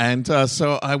guy. And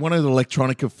so I wanted an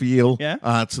electronica feel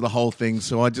Yeah. to the whole thing.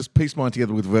 So I just pieced mine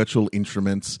together with virtual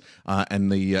instruments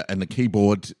and the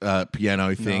keyboard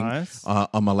piano thing Nice.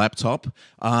 on my laptop.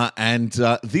 And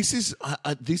this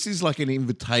is like an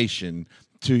invitation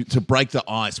to break the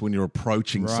ice when you're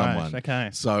approaching Right, someone. okay.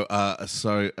 So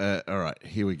all right,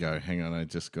 here we go. Hang on, I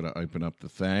just got to open up the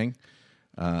thing.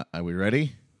 Are we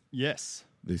ready? Yes.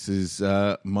 This is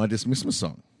my Dismissal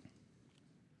song.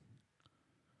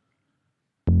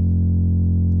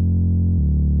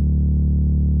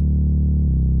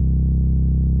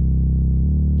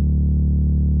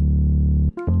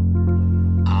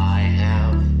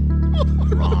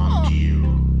 wronged you,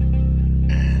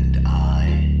 and I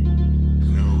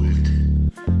know it.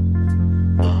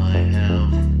 I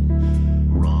have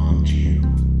wronged you,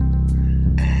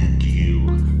 and you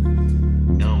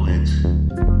know it.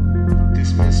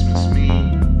 Dismiss me.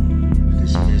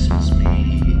 Dismiss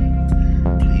me.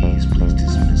 Please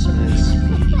dismiss me.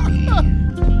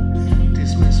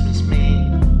 Dismiss me.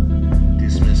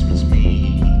 Dismiss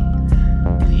me.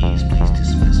 Please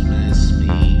dismiss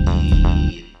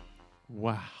me.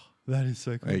 Wow. That is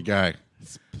so cool. There you go.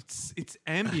 It's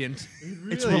ambient.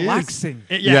 It's really relaxing.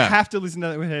 You Yeah. have to listen to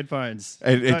that with headphones.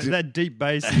 It- That deep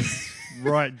bass is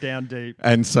right down deep.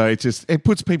 And so it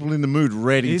puts people in the mood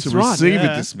ready It's to right, receive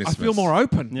yeah. a dismissal. I feel more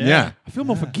open. Yeah. I feel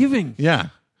more forgiving. Yeah.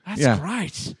 That's Yeah.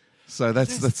 great. So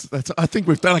that's. I think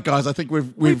we've done it, guys. I think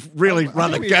we've really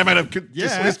run the think gamut of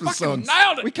Yeah. dismissal songs.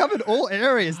 Nailed it. We covered all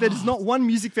areas. There's not one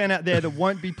music fan out there that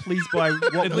won't be pleased by what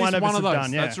At least one of us have those.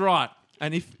 done. Yeah. That's right.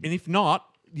 And if not,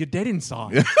 you're dead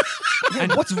inside.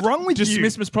 And what's wrong with you?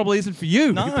 Dismissmas probably isn't for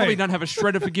you. No. You probably don't have a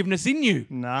shred of forgiveness in you.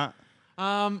 Nah.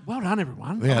 Well done,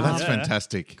 everyone. Yeah, that's Yeah.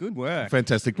 fantastic. Good work.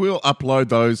 Fantastic. We'll upload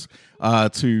those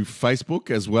to Facebook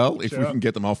as well if we Sure. can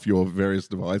get them off your various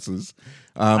devices.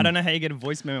 I don't know how you get a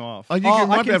voice memo off. Oh, you can-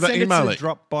 might I be able to send email it it. to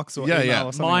Dropbox or Yeah, email yeah.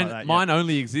 or something Mine, like that. mine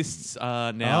only exists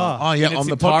now. Oh, yeah, in its on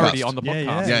the entirety podcast. on the Yeah,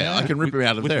 podcast. Yeah, I can rip him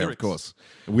out of With there, lyrics. of course,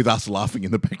 with us laughing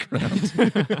in the background.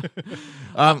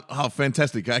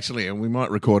 Fantastic, actually, and we might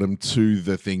record him to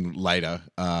the thing later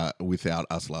without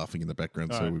us laughing in the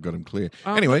background, so we've got him clear.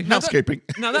 Anyway, Now housekeeping.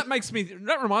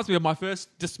 that reminds me of my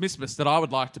first dismissmas that I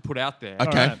would like to put out there.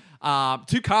 Okay.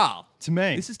 To Carl. To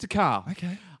me. This is to Carl.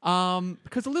 Okay.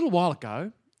 Because a little while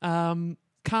ago,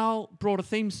 Carl brought a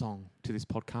theme song to this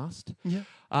podcast.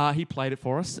 Yeah. He played it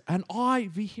for us, and I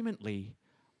vehemently,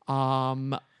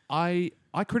 I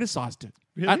criticised it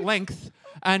at length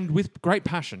and with great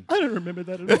passion. I don't remember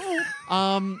that at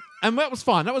all. And that was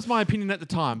fine. That was my opinion at the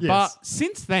time. Yes. But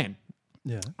since then,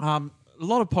 Yeah. a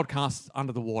lot of podcasts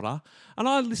under the water, and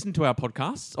I listen to our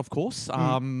podcasts, of course,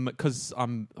 because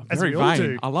I'm As very we all vain.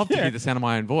 do. I love to hear the sound of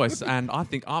my own voice, and I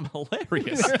think I'm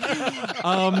hilarious.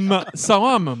 So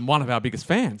I'm one of our biggest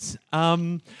fans.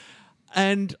 And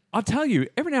I tell you,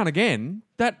 every now and again,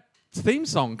 that theme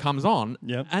song comes on,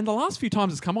 Yep. and the last few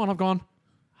times it's come on, I've gone,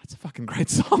 that's a fucking great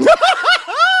song.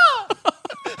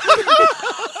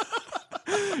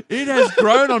 It has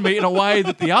grown on me in a way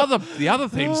that the other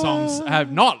theme songs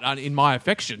have not in my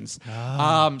affections.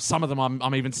 Some of them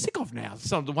I'm even sick of now.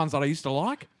 Some of the ones that I used to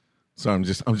like. So I'm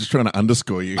just trying to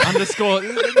underscore you. Underscore a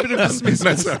bit of dismissal.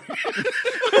 No, sorry.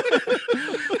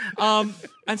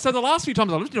 And so the last few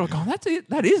times I listened to it, I've gone, that's it.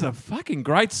 That is a fucking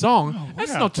great song.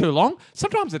 That's not too long.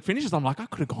 Sometimes it finishes, I'm like, I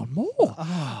could have gone more.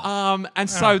 And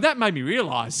so that made me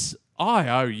realise I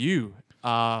owe you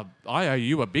a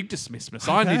big dismissmas.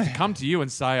 I need to come to you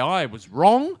and say I was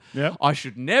wrong. Yep. I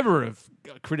should never have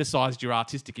criticised your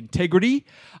artistic integrity.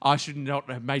 I should not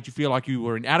have made you feel like you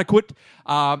were inadequate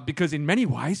because in many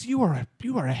ways you are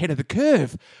ahead of the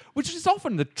curve, which is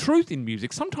often the truth in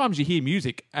music. Sometimes you hear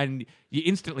music and you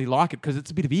instantly like it because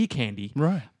it's a bit of ear candy.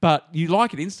 Right. But you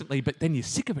like it instantly, but then you're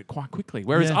sick of it quite quickly.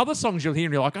 Whereas Yeah. other songs you'll hear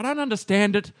and you're like, I don't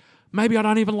understand it. Maybe I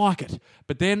don't even like it.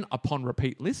 But then upon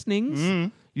repeat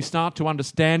listenings, you start to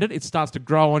understand it. It starts to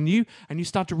grow on you and you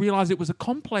start to realise it was a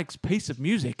complex piece of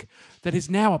music that is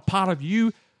now a part of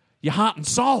you, your heart and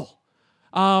soul.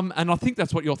 And I think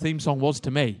that's what your theme song was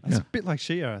to me. It's a bit like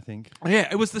Shia, I think. Yeah,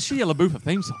 it was the Shia LaBeouf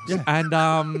theme songs. Yeah.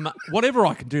 And whatever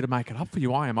I can do to make it up for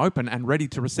you, I am open and ready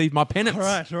to receive my penance.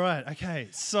 All right. Okay,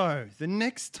 so the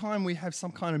next time we have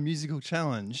some kind of musical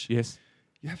challenge, Yes.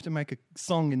 you have to make a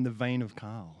song in the vein of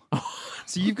Carl.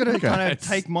 So you've got to kind of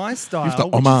take my style, have to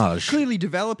which homage. is clearly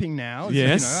developing now.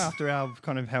 Yes. After our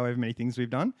kind of however many things we've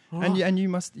done, and you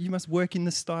must work in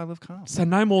the style of Carl. So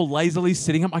no more lazily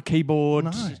sitting at my keyboard,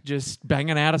 No. just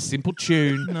banging out a simple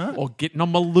tune, No. or getting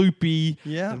on my loopy,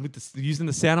 Yeah. and using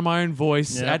the sound of my own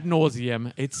voice Yeah. ad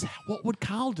nauseum. It's what would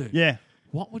Carl do? Yeah.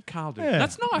 What would Carl do? Yeah.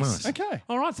 That's nice. Okay.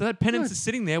 All right. So that penance Good. is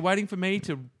sitting there waiting for me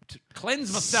to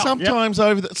cleanse myself. Sometimes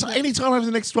anytime over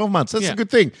the next 12 months. That's Yeah. a good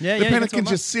thing. Yeah, the yeah, panic you can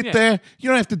got 12 just sit months. there. You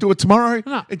don't have to do it tomorrow.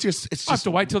 No. It's I have just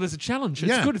to wait till there's a challenge. It's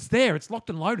Yeah. good. It's there. It's locked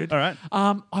and loaded. All right.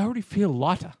 I already feel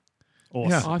lighter.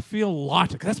 Awesome. Yeah. I feel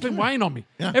lighter because that's been weighing on me.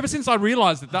 Yeah. Ever since I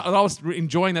realised that I was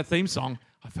enjoying that theme song,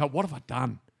 I felt, what have I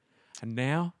done? And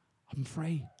now I'm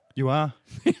free. You are.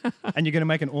 And you're going to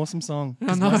make an awesome song.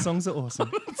 Because know. my songs are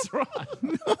awesome. That's right.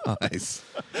 nice.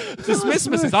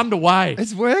 Dismissmas is underway.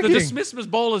 It's working. The Dismissmas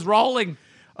ball is rolling.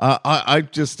 I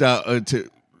just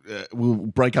we'll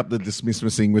break up the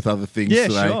dismissing with other things Yeah,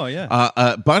 today. sure, yeah.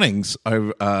 Bunnings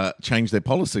changed their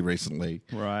policy recently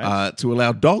Right. to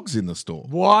allow dogs in the store.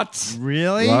 What?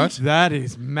 Really? Right? That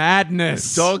is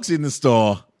madness. Dogs in the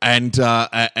store. And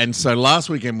so last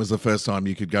weekend was the first time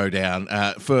you could go down.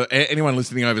 For anyone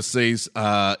listening overseas,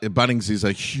 Bunnings is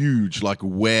a huge, like,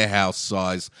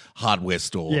 warehouse-size hardware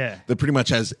store. Yeah. That pretty much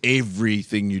has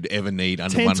everything you'd ever need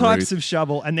under 10 one types roof. of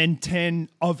shovel and then 10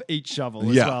 of each shovel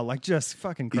as Yeah. well. Like, just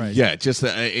fucking crazy. Yeah, just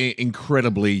an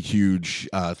incredibly huge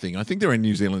thing. I think they're in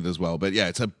New Zealand as well. But yeah,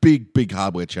 it's a big, big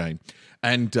hardware chain.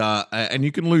 And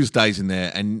you can lose days in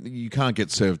there, and you can't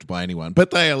get served by anyone. But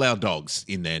they allow dogs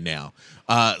in there now.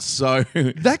 So,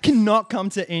 That cannot come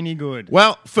to any good.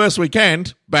 well, first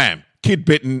weekend, bam, kid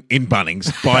bitten in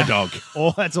Bunnings by dog,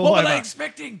 Oh, that's all What were over. they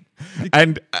expecting?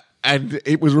 and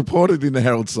it was reported in the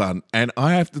Herald Sun. And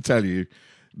I have to tell you,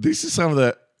 this is some of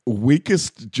the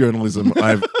weakest journalism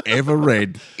I've ever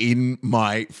read in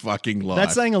my fucking life.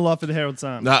 That's saying a lot for the Herald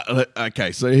Sun.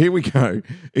 Okay, so here we go.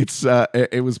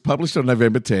 It was published on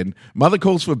November 10. Mother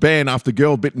calls for ban after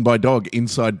girl bitten by dog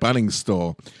inside Bunnings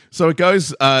store. So it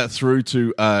goes through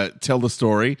to tell the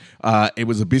story. It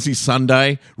was a busy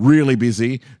Sunday, really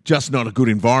busy, just not a good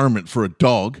environment for a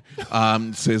dog,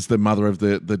 says the mother of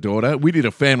the daughter. We did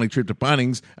a family trip to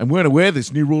Bunnings and weren't aware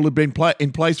this new rule had been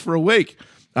in place for a week.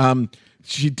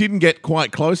 She didn't get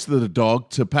quite close to the dog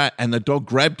to pat, and the dog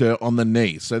grabbed her on the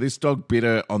knee. So this dog bit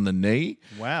her on the knee.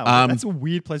 Wow. That's a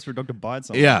weird place for a dog to bite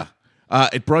someone. Yeah.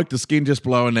 It broke the skin just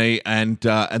below her knee, and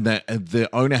the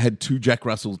owner had 2 Jack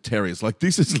Russell Terriers. Like,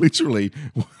 this is literally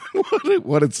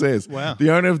what it says. Wow.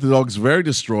 The owner of the dog's very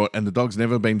distraught, and the dog's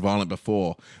never been violent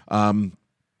before.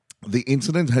 The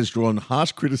incident has drawn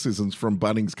harsh criticisms from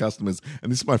Bunnings customers,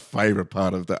 and this is my favourite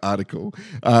part of the article.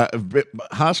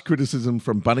 Harsh criticism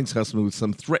from Bunnings customers, with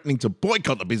some threatening to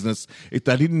boycott the business if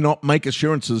they did not make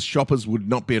assurances shoppers would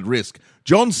not be at risk.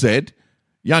 John said,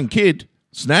 young kid,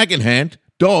 snag in hand,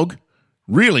 dog,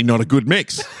 really not a good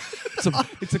mix. It's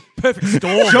a perfect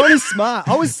storm. John is smart.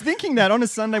 I was thinking that on a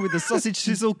Sunday with the sausage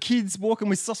sizzle, kids walking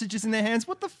with sausages in their hands.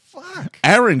 What the fuck?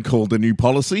 Aaron called the new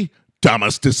policy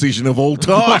dumbest decision of all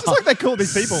time. It's like they call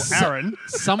these people Aaron.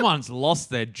 Someone's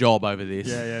lost their job over this.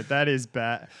 Yeah, that is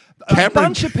bad. Cameron- A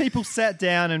bunch of people sat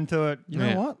down and thought, you know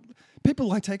Yeah. what? People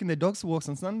like taking their dogs for walks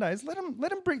on Sundays. Let them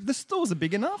bring. The stores are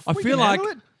big enough. I We feel can like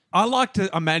handle it. I like to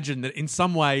imagine that in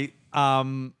some way,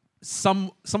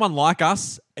 someone like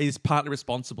us is partly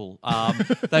responsible.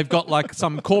 They've got like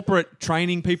some corporate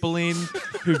training people in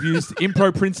who've used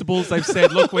impro principles. They've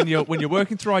said, look, when you're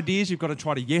working through ideas, you've got to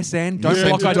try to yes and don't Yeah,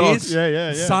 block to ideas. dogs.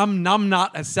 Yeah. Some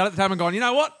numbnut has sat at the table and gone, you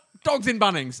know what? Dogs in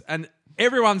Bunnings. And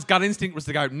everyone's gut instinct was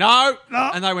to go, no.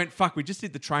 And they went, fuck, we just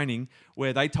did the training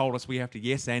where they told us we have to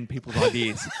yes and people's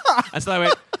ideas. And so they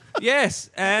went, yes,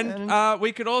 and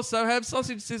we could also have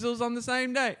sausage sizzles on the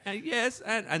same day. Yes,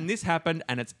 and this happened,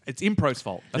 and it's Impro's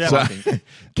fault. That's what I think.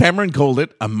 Cameron called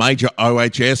it a major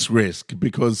OHS risk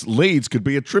because leads could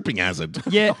be a tripping hazard.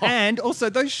 Yeah, and also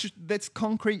that's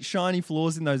concrete, shiny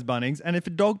floors in those Bunnings, and if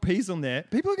a dog pees on there,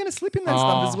 people are going to slip in that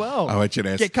stuff as well.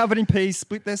 OHS. Get covered in pee,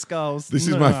 split their skulls. This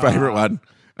is my favourite one,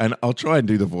 and I'll try and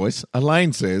do the voice.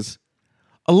 Elaine says,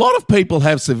 a lot of people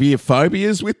have severe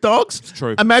phobias with dogs. It's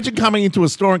true. Imagine coming into a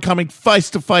store and coming face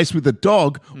to face with a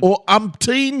dog or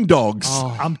umpteen dogs.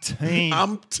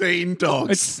 Umpteen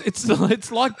dogs.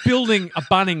 It's like building a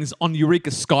Bunnings on Eureka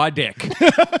Sky Deck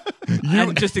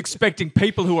and just expecting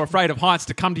people who are afraid of heights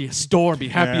to come to your store and be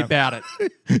happy about it.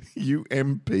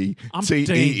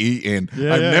 UMPTEEN.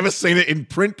 I've never seen it in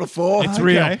print before. It's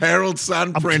real. Herald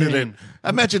Sun printed it.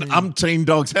 Imagine umpteen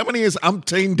dogs. How many is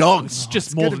umpteen dogs? It's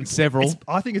just more than several.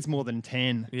 I think it's more than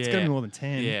 10. It's going to be more than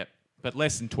 10. Yeah, but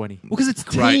less than 20. Well, because it's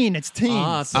Great. teen. It's teen.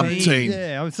 Umpteen.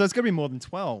 Yeah, so it's going to be more than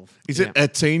 12. Is it a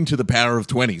teen to the power of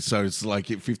 20? So it's like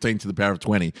 15 to the power of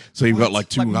 20. So you've got like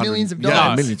 200. Like millions of Yeah,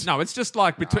 dogs. millions. No, it's just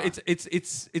like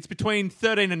it's between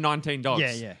 13 and 19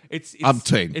 dogs. Yeah. It's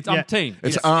Umpteen. It's Yeah. umpteen.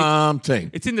 It's umpteen.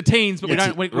 It's in the teens, but we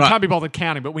right. can't be bothered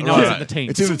counting. But we know it's in the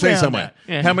teens. It's in the teen around somewhere.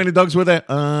 that. Yeah. How many dogs were there?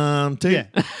 Teen.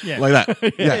 Yeah. Like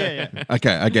that. Yeah.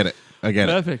 Okay, I get it.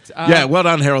 Perfect. Yeah, well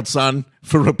done, Herald Sun,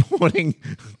 for reporting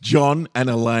John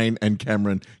and Elaine and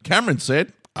Cameron. Cameron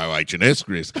said, OH&S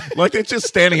risk. Like they're just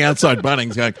standing outside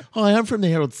Bunnings going, hi, I'm from the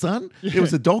Herald Sun. There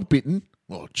was a dog bitten.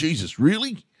 Oh, Jesus,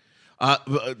 really?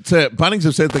 Bunnings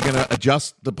have said they're going to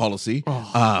adjust the policy.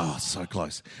 Oh, so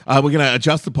close. We're going to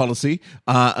adjust the policy,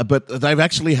 but they've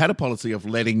actually had a policy of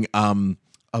letting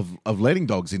of letting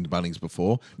dogs into Bunnings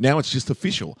before. Now it's just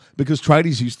official because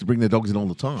tradies used to bring their dogs in all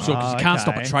the time. Sure, because you can't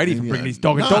stop a tradie from bringing his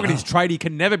dog. A dog and his tradie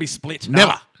can never be split.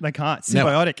 Never. They can't.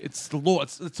 Symbiotic. It's the law.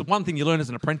 It's the one thing you learn as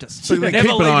an apprentice. So You they never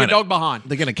keep an leave eye your on dog it. behind.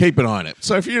 They're going to keep an eye on it.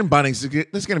 So if you're in Bunnings,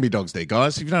 there's going to be dogs there,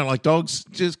 guys. If you don't like dogs,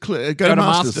 just go to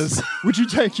Masters. Would you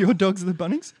take your dogs to the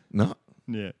Bunnings? No.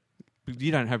 Yeah.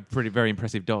 You don't have very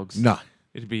impressive dogs. No.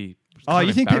 It'd be. Oh, kind you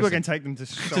of think people embarrassing. can take them to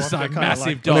show Just off their like kind of massive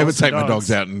like dogs. I'll never take my dogs.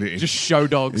 dogs out and Just show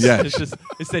dogs. Yeah.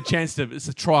 It's their chance to. It's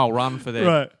a trial run for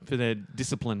their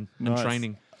discipline and Nice.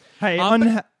 training. Hey,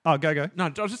 go. No,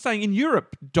 I was just saying. In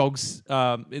Europe, dogs.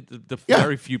 The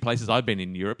very few places I've been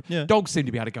in Europe, dogs seem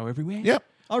to be able to go everywhere. Yep.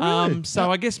 Oh, really?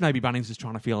 So I guess maybe Bunnings is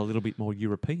trying to feel a little bit more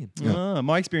European.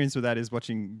 My experience with that is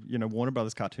watching, Warner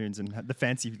Brothers cartoons and the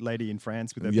fancy lady in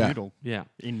France with her poodle. Yeah.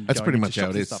 That's pretty much how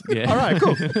it is. Yeah. All right,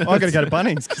 cool. I got to go to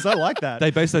Bunnings because I like that.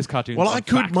 They base those cartoons. Well, on I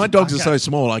could. fact. My dogs are so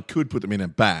small, I could put them in a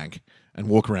bag and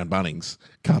walk around Bunnings,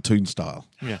 cartoon style.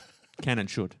 Yeah, can and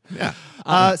should.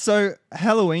 Yeah. So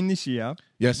Halloween this year,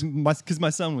 Yes. because my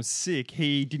son was sick,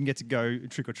 he didn't get to go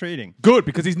trick or treating. Good,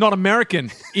 because he's not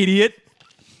American, idiot.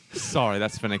 Sorry,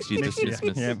 that's for next year's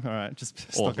Christmas. Yeah, all right. Just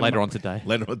Or stock it later up. on today.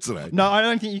 Later on today. No, I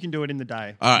don't think you can do it in the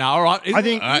day. No, all right. I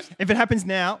think all right. if it happens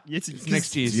now, it's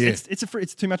next year's. Yeah.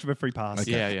 It's too much of a free pass.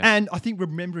 Okay. Yeah, yeah. And I think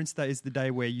Remembrance Day is the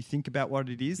day where you think about what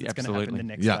it is that's going to happen the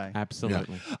next Yeah. day.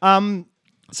 Absolutely.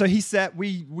 So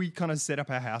we kind of set up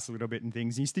our house a little bit and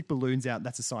things. And you stick balloons out.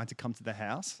 That's a sign to come to the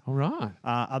house. All right.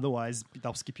 Otherwise,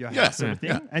 they'll skip your Yeah, house sort of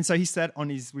thing. yeah. And so he sat on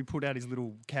we pulled out his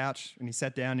little couch and he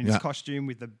sat down in his Yeah. costume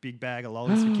with a big bag of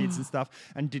lollies for kids and stuff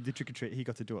and did the trick or treat. He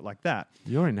got to do it like that.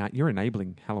 You're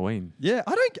enabling Halloween. Yeah,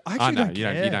 I actually know, don't you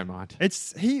don't- care. you don't mind.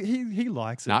 It's he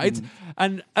likes it. No,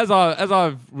 and as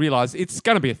I've realised, it's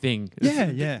going to be a thing.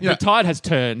 Yeah. The tide has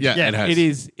turned. Yeah, it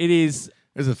has. It is.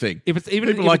 There's a thing. If it's even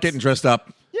People if like it's- getting dressed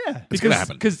up. Yeah. It's going to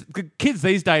happen. Because kids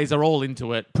these days are all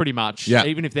into it, pretty much. Yeah.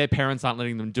 Even if their parents aren't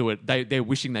letting them do it, they're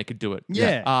wishing they could do it.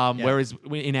 Yeah. Yeah. Whereas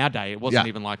in our day, it wasn't Yeah.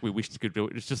 even like we wished we could do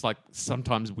it. It's just like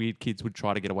sometimes weird kids would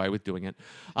try to get away with doing it.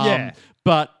 Yeah.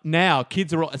 But now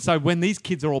kids are all, so when these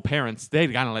kids are all parents, they're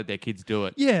going to let their kids do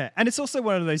it. Yeah, and it's also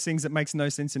one of those things that makes no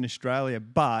sense in Australia,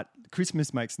 but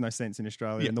Christmas makes no sense in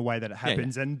Australia in the way that it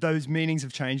happens, and those meanings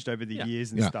have changed over the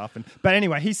years and Yeah. stuff. But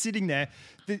anyway, he's sitting there,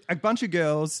 a bunch of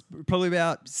girls, probably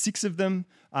about 6 of them,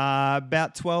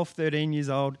 about 12, 13 years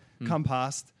old, come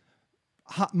past.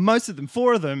 Most of them,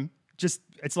 4 of them, just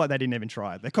it's like they didn't even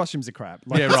try. Their costumes are crap.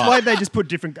 Like, Yeah, it's right. like they just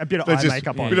put a bit of eye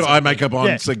makeup on. A bit of eye makeup on,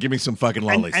 Yeah. so give me some fucking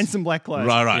and, lollies. and some black clothes.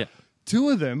 Right. Yeah. 2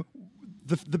 of them,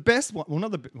 the best one, well,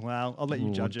 not the, well, I'll let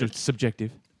you judge it. Just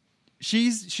subjective.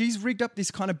 She's rigged up this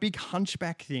kind of big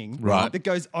hunchback thing Right. that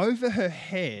goes over her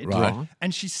head, Right.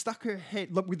 and she stuck her head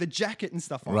with the jacket and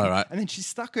stuff on, Right. and then she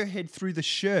stuck her head through the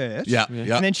shirt, Yeah.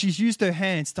 and then she's used her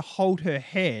hands to hold her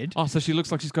head. Oh, so she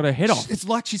looks like she's got her head off. It's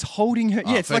like she's holding her,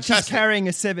 it's like she's fantastic. carrying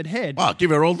a severed head. Wow, give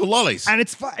her all the lollies. And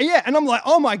it's and I'm like,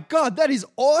 oh my god, that is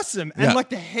awesome! And Yeah. like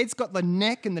the head's got the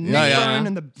neck and the Yeah, neck yeah. bone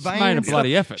and the She's vein. made a and stuff.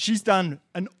 bloody effort. She's done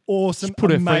an awesome,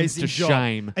 put her friends amazing to job.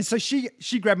 shame. And so she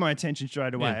grabbed my attention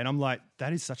straight away, Yeah. and I'm like,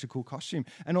 that is such a cool costume.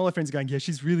 And all her friends are going, yeah,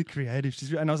 she's really creative.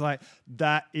 And I was like,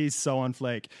 that is so on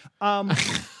flake.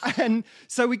 And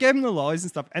so we gave him the lollies and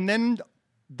stuff, and then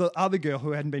the other girl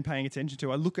who I hadn't been paying attention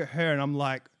to, I look at her and I'm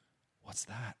like, what's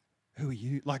that? Who are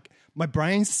you? Like my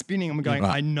brain's spinning. I'm going,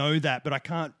 Right. I know that, but I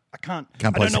can't I place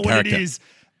don't know the what it character. is.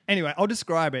 Anyway, I'll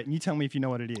describe it and you tell me if you know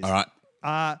what it is. All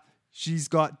right. She's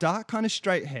got dark kind of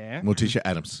straight hair. Morticia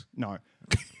Adams. No.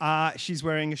 She's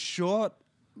wearing a short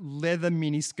leather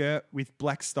miniskirt with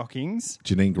black stockings.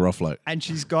 Janine Garofalo. And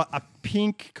she's got a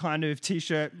pink kind of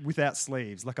t-shirt without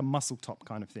sleeves, like a muscle top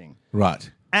kind of thing.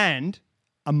 Right. And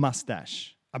a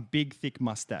mustache, a big, thick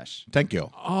mustache. Thank you.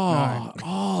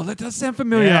 Oh, that does sound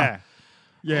familiar. Yeah.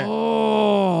 Yeah.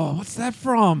 Oh, what's that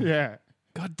from? Yeah.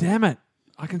 God damn it.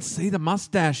 I can see the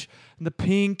mustache and the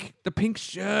pink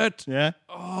shirt. Yeah.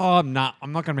 Oh, nah,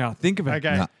 I'm not going to be able to think of it.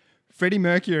 Okay. No. Freddie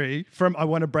Mercury from I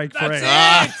Want to Break Free.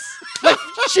 That's it.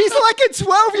 She's like a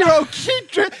 12-year-old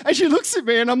kid. And she looks at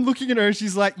me and I'm looking at her and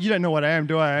she's like, you don't know what I am,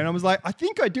 do I? And I was like, I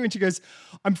think I do. And she goes,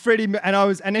 I'm Freddie.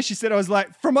 And then she said, I was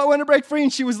like, from I Want to Break Free.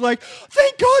 And she was like,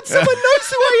 thank God someone knows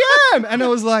who I am. And I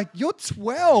was like, you're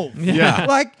 12. Yeah.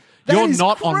 Like, that You're is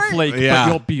not on great. fleek, Yeah.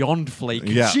 but you're beyond fleek.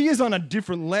 Yeah. She is on a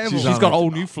different level. She's She's on got it. all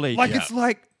new fleek. Like,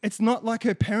 Yeah. it's not like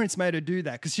her parents made her do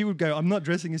that because she would go, I'm not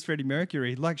dressing as Freddie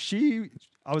Mercury. Like,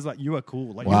 I was like, you are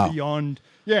cool. Like, Wow. you're beyond.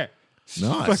 Yeah.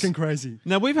 Nice. Fucking crazy.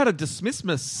 Now, we've had a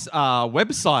Dismissmas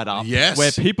website up Yes.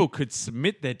 where people could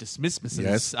submit their dismissmas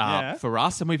Yes. for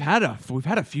us, and we've had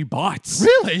a few bites.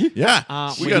 Really?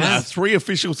 Yeah. we we got have- 3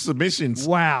 official submissions.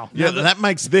 Wow. Yeah, that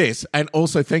makes this. And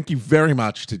also, thank you very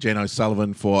much to Jen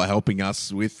O'Sullivan for helping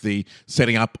us with the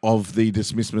setting up of the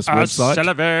Dismissmas website.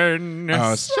 Sullivan.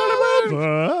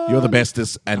 You're the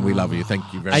bestest, and we love you.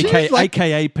 Thank you very much.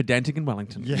 AKA Pedantic in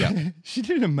Wellington. Yeah. She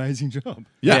did an amazing job.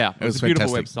 Yeah, it was a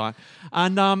beautiful website.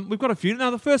 And we've got a few. Now,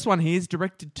 the first one here is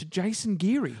directed to Jason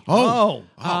Geary.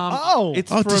 It's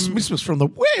from Dismissmas from the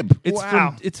web.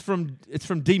 It's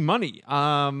from D Money.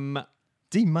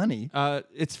 D Money.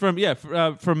 It's from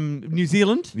New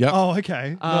Zealand. Yeah. Oh,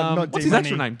 okay. Not What's D-Money. his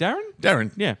actual name? Darren?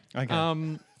 Darren. Yeah.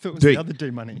 Okay. If it was D. the other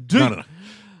D Money.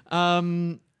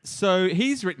 No. So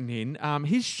he's written in,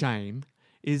 his shame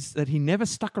is that he never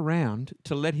stuck around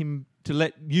to let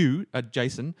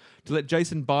Jason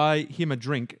buy him a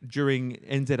drink during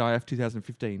NZIF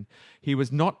 2015. He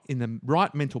was not in the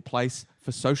right mental place for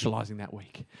socialising that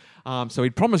week. So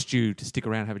he'd promised you to stick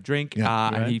around and have a drink,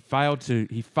 and he failed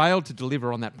to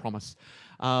deliver on that promise.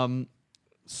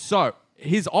 So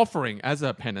his offering as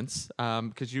a penance,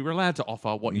 because you were allowed to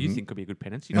offer what you think could be a good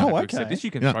penance. You don't have to accept this. You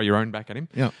can throw your own back at him.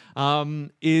 Yeah.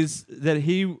 Is that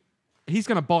he's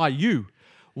going to buy you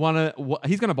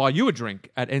he's going to buy you a drink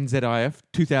at NZIF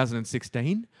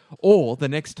 2016, or the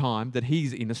next time that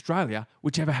he's in Australia,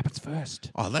 whichever happens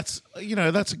first. Oh, that's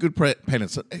a good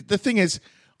penance. The thing is,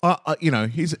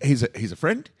 he's a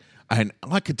friend. And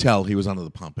I could tell he was under the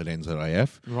pump at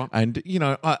NZIF. Right. And,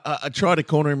 I try to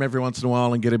corner him every once in a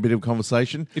while and get a bit of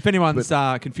conversation. If anyone's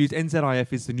confused,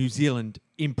 NZIF is the New Zealand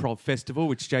Improv Festival,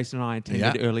 which Jason and I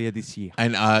attended earlier this year.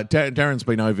 And Darren's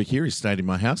been over here. He's stayed in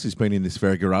my house. He's been in this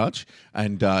very garage.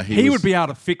 And he would be able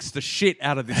to fix the shit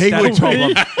out of this He static would.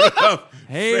 problem.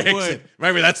 He Excellent. would.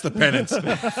 Maybe that's the penance.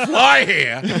 Fly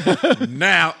here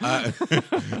now,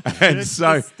 and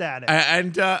so static.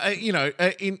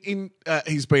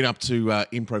 he's been up to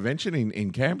Improvention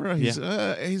in Canberra. He's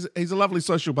a lovely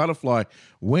social butterfly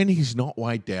when he's not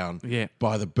weighed down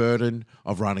by the burden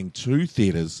of running 2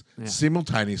 theatres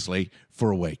simultaneously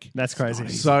for a week. That's crazy.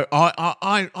 So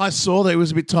I saw that he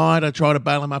was a bit tired. I try to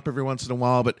bail him up every once in a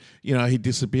while, but he'd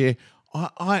disappear.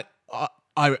 I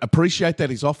appreciate that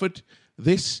he's offered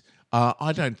this.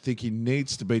 I don't think he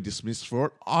needs to be dismissed for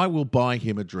it. I will buy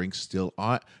him a drink still.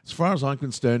 As far as I'm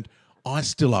concerned, I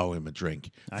still owe him a drink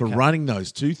for running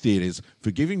those 2 theatres, for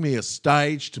giving me a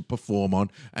stage to perform on,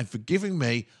 and for giving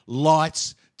me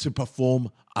lights to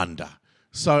perform under.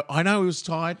 So I know he was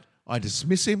tired. I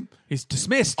dismiss him. He's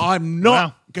dismissed. I'm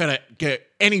not going to get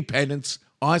any penance.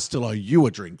 I still owe you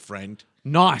a drink, friend.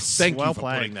 Nice. Thank Well you for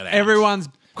played. putting that out. Everyone's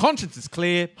conscience is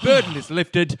clear, burden is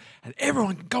lifted, and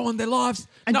everyone can go on their lives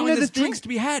And knowing you know there's the thing? drinks to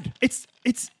be had. It's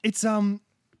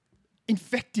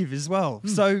infective as well.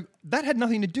 So that had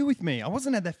nothing to do with me. I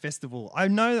wasn't at that festival. I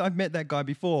know I've met that guy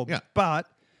before, but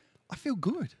I feel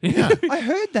good. Yeah. I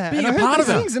heard that. Being and I a heard part those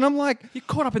of it. things, and I'm like, You're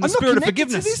caught up in the I'm spirit not of connected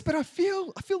forgiveness. to this, but I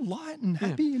feel light and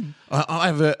happy. And I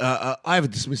have a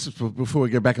dismissal before we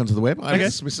go back onto the web. I have a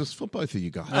dismissal for both of you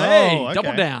guys. Hey, okay.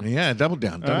 double down. Yeah, double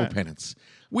down, double right. penance.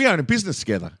 We own a business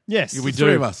together. yes, The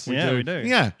three of us. We do.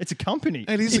 Yeah. It's a company.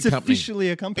 It is It's a company. officially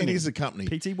a company. It is a company.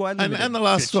 PTY Limited. And the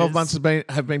last 12 bitches. months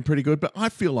have been pretty good, but I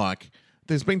feel like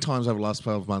there's been times over the last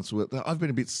 12 months where I've been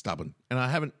a bit stubborn and I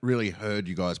haven't really heard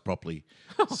you guys properly.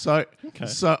 So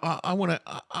I want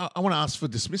to ask for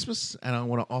dismissmas, and I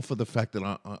want to offer the fact that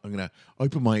I'm going to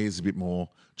open my ears a bit more,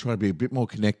 try to be a bit more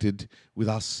connected with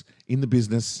us in the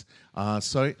business.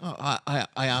 So I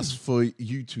ask for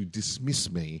you to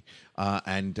dismiss me,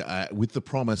 and with the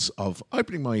promise of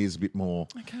opening my ears a bit more,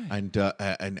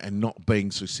 and not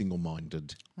being so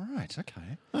single-minded. Right,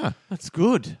 okay. That's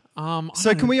good.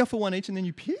 So can we offer one each and then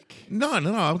you pick? No,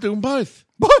 I'll do them both.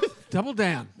 Both. Double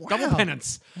down. Double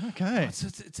penance. Okay.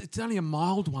 It's only a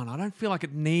mild one. I don't feel like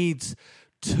it needs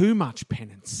too much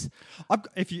penance.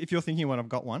 If you're thinking one, I've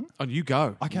got one. Oh, you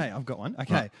go. Okay, I've got one.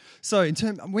 Okay. So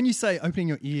when you say opening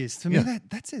your ears, to me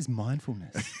that says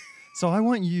mindfulness. So I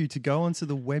want you to go onto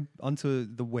the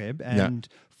web and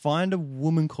find a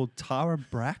woman called Tara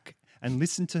Brach and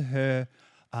listen to her.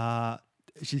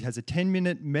 She has a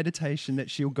 10-minute meditation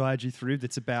that she'll guide you through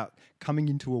that's about coming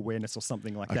into awareness or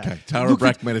something like that. Okay, Tara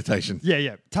Brach meditation.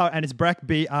 Yeah. And it's Brach,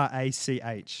 Brach.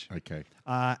 Okay.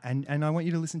 And I want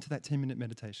you to listen to that 10-minute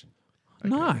meditation.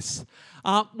 Nice.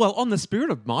 Well, on the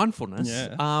spirit of mindfulness,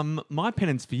 Yeah. my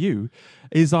penance for you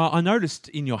is I noticed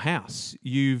in your house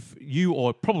you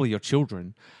or probably your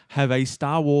children have a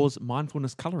Star Wars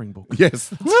mindfulness colouring book. Yes,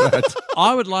 that's right.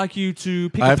 I would like you to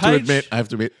pick I a have page.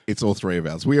 to admit, it's all three of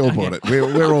ours. We all bought it.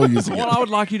 We're all using Well, it. I would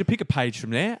like you to pick a page from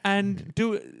there and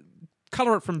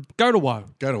colour it from go to woe.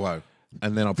 Go to woe.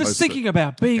 And then I'll Just post thinking it.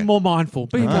 about being more mindful,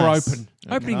 being more Nice. open,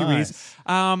 opening your ears,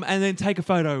 and then take a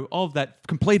photo of that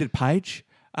completed page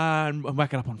and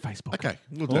whack it up on Facebook. Okay,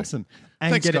 we'll do. Awesome.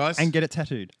 And Thanks, get guys. it get it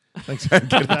tattooed. Thanks. Get it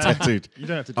tattooed. You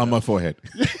don't have to do on that. my forehead.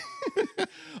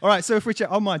 All right, so if we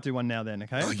I might do one now then,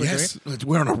 okay? Oh, If we're doing yes, it.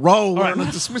 we're on a roll. We're right. on a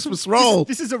dismissive roll.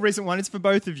 This is a recent one. It's for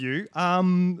both of you.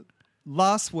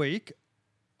 Last week,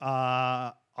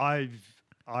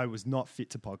 I was not fit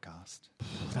to podcast.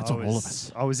 That's I on was, all of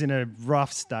us. I was in a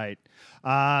rough state.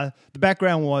 The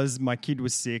background was my kid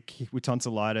was sick with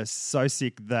tonsillitis, so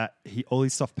sick that all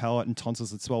his soft palate and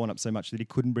tonsils had swollen up so much that he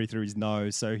couldn't breathe through his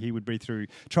nose. So he would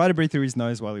try to breathe through his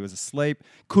nose while he was asleep,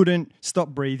 couldn't, stop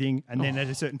breathing, and then at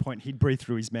a certain point he'd breathe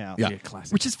through his mouth. Yeah. Yeah,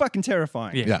 classic. Which is fucking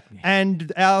terrifying. Yeah.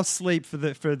 And our sleep for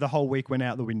the whole week went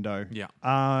out the window. Yeah.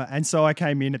 And so I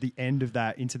came in at the end of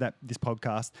that into this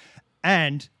podcast,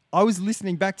 and I was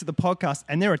listening back to the podcast,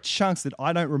 and there are chunks that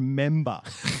I don't remember,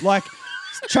 like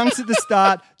chunks at the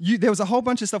start. There was a whole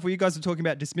bunch of stuff where you guys were talking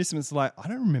about dismissals. Like, I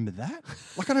don't remember that.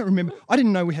 Like, I don't remember. I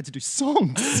didn't know we had to do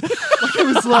songs. Like,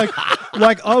 it was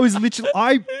like I was literally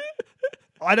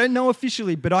I don't know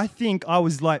officially, but I think I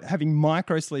was like having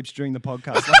micro sleeps during the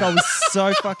podcast. Like, I was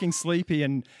so fucking sleepy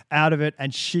and out of it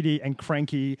and shitty and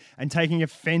cranky and taking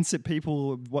offense at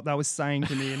people, what they were saying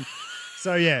to me. And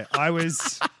so, yeah, I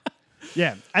was,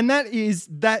 yeah. And that is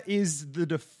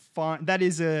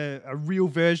a real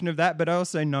version of that. But I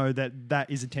also know that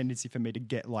is a tendency for me to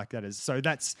get like that. So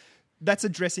that's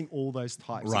addressing all those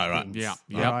types Right, of right. things Yeah,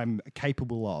 that yeah. I'm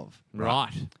capable of.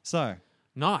 Right. So,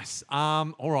 Nice.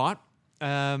 All right.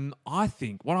 I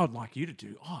think what I'd like you to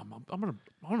do.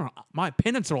 My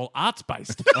penance are all arts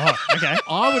based. okay.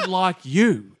 I would like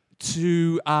you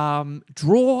to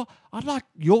draw. I'd like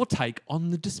your take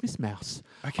on the Dismiss Mouse.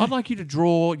 Okay. I'd like you to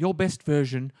draw your best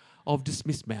version of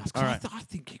Dismiss Mouse. 'Cause All right. I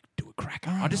think you could do a cracker.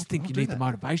 All right, I just think I'll you do need that. the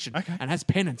motivation. Okay. And as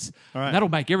penance. All right. And that'll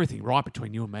make everything right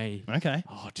between you and me. Okay.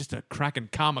 Oh, just a cracking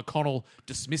Carl McConnell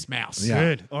Dismiss Mouse. Yeah.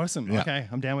 Good. Awesome. Yeah. Okay.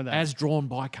 I'm down with that. As drawn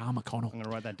by Carl McConnell. I'm going to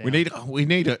write that down. We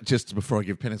need just before I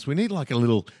give penance, we need like a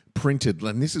little printed,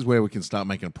 and this is where we can start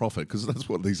making a profit because that's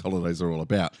what these holidays are all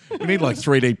about. We need like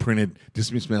 3D printed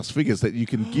Dismiss Mouse figures that you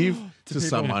can give to people.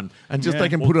 someone, and just Yeah. they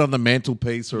can put it on the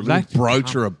mantelpiece or a little That-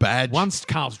 brooch or a badge. Once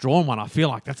Carl's drawn one, I feel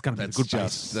like that's going to be That's a good just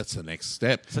basis. that's the next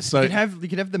step. you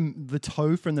could have the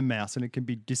toe from the mouse, and it can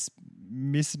be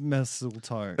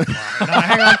mistletoe. No,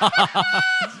 hang on.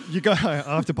 You go. I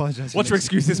have to apologize. What's your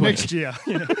excuse this week? next year?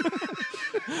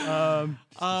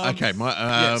 Okay, So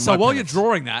my while you're penance.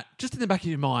 drawing that, just in the back of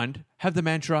your mind, have the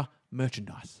mantra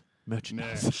merchandise.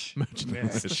 Merchandise.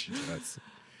 Merchandise.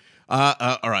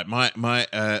 All right,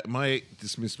 my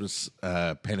Dismiss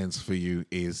penance for you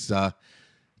is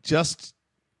just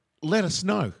let us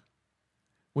know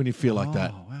when you feel like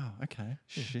that. Oh wow. Okay.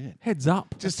 Shit. Heads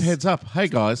up. Just heads up, hey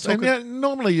guys. And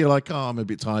normally you're like, oh, I'm a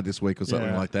bit tired this week or something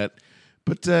Yeah. like that.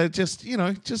 But just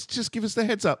give us the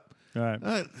heads up. All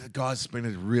right. Guys, it's been a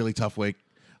really tough week.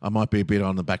 I might be a bit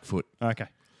on the back foot. Okay.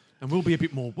 And we'll be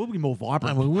more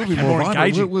vibrant. And we'll be and more vibrant.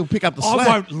 engaging. We'll pick up the I slack.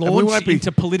 won't And we launch won't be-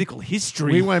 into political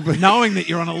history We won't be- knowing that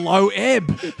you're on a low ebb.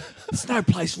 There's no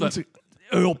place for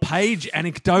Earl Page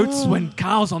anecdotes when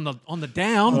Carl's on the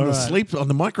down. on the sleep, on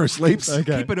the micro sleeps.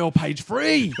 Okay. Keep it Earl Page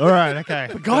free. All right. Okay.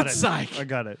 For God's sake. I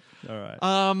got it. All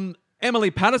right.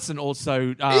 Emily Patterson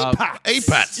also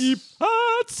EPATs.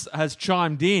 has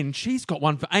chimed in. She's got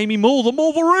one for Amy Moore, the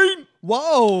Wolverine.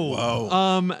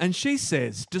 Whoa. And she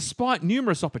says, despite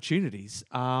numerous opportunities,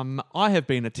 I have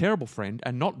been a terrible friend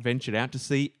and not ventured out to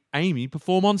see Amy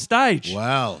perform on stage.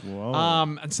 Wow.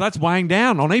 And so that's weighing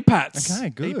down on EPATs. Okay,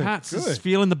 good, EPATs is good.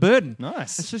 feeling the burden.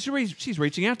 Nice. And so she's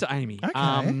reaching out to Amy.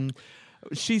 Okay.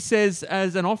 She says,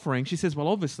 as an offering, she says, well,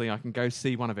 obviously I can go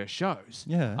see one of her shows.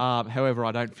 Yeah. However,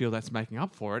 I don't feel that's making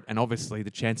up for it. And obviously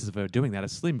the chances of her doing that are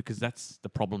slim because that's the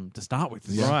problem to start with.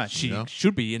 Yeah. Right. She Yeah.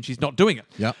 should be, and she's not doing it.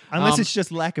 Yep. Unless it's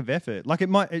just lack of effort. Like it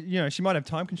might, she might have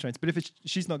time constraints, but if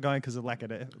she's not going because of lack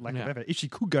of effort, if she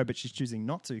could go, but she's choosing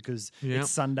not to because Yeah. it's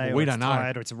Sunday Well, or we it's don't know.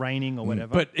 tired or it's raining or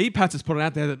whatever. But EPATS has put it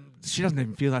out there that she doesn't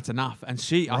even feel that's enough. And I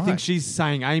think Right. she's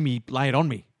saying, Amy, lay it on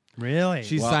me. Really?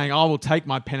 She's saying, "I will take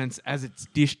my penance as it's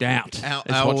dished out." Our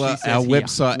here.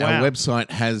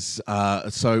 website has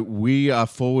so we are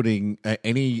forwarding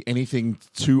anything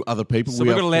to other people. So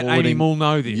we're going to let Amy Mull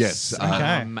know this. Yes,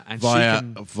 and via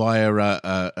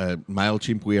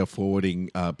MailChimp, we are forwarding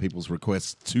people's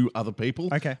requests to other people.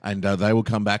 Okay, and they will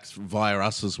come back via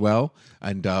us as well,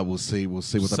 and we'll see what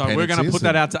the penance is. So we're going to put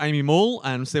that out to Amy Mull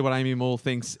and see what Amy Mull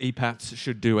thinks EPATs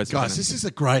should do as guys. penance. This is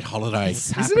a great holiday.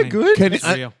 Isn't it good? It's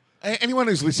real. Anyone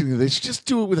who's listening to this, just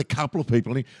do it with a couple of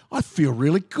people. And I feel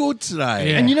really good today.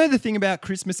 Yeah. And you know the thing about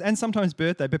Christmas and sometimes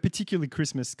birthday, but particularly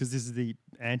Christmas, because this is the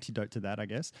antidote to that, I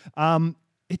guess.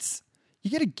 It's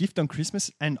you get a gift on Christmas,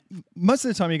 and most of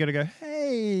the time you got to go,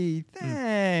 "Hey,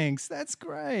 thanks, that's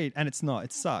great," and it's not.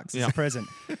 It sucks. It's a present.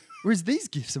 Whereas these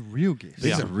gifts are real gifts.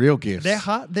 These are real gifts.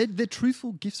 They're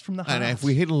truthful gifts from the heart. And if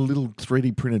we hit a little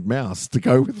 3D printed mouse to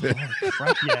go with it. Oh,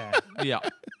 crap, yeah. Yeah.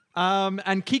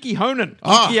 And Kiki Honan,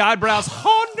 Kiki Eyebrows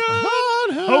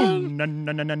Honan,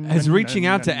 is reaching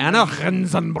out to Anna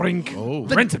Rensenbrink.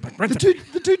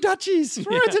 The two Dutchies.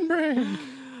 Rensenbrink.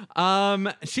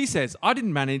 She says, "I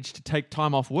didn't manage to take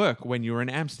time off work when you were in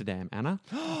Amsterdam, Anna.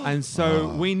 And so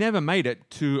we never made it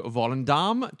to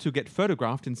Volendam to get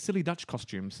photographed in silly Dutch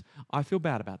costumes. I feel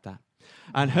bad about that."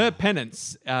 And her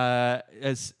penance,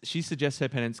 as she suggests her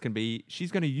penance can be,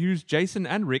 she's going to use Jason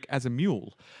and Rick as a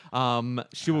mule.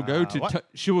 She will go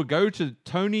to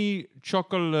Tony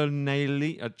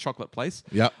Chocolanelli, a chocolate place.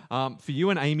 Yep. For you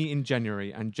and Amy in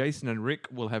January, and Jason and Rick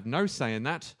will have no say in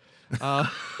that. So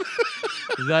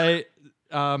we're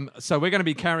going to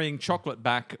be carrying chocolate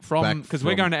back because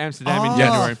we're going to Amsterdam in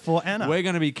January. For Anna. We're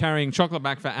going to be carrying chocolate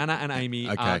back for Anna and Amy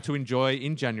Okay. To enjoy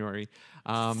in January.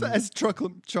 As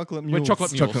chocolate mules. We're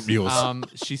chocolate mules. Chocolate mules.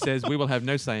 She says we will have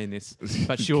no say in this,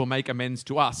 but she will make amends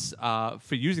to us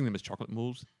for using them as chocolate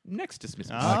mules next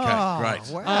dismissal. Okay, great.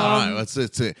 Wow. All right,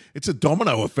 it's a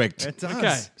domino effect. It does.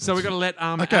 Okay, so we're going to let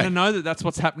Anna know that that's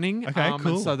what's happening. Okay,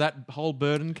 cool. And so that whole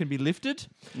burden can be lifted.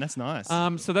 That's nice.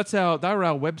 So they were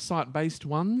our website-based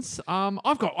ones.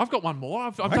 I've got one more.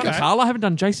 I've done Okay. Carl. I haven't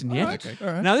done Jason yet. Okay.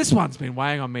 All right. Now this one's been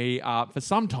weighing on me for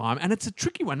some time, and it's a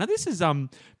tricky one. Now this is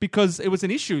because it was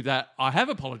an issue that I have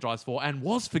apologised for and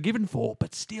was forgiven for,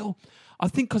 but still, I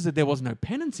think because there was no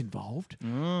penance involved,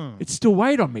 it still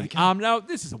weighed on me. Now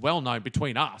this is well-known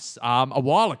between us. A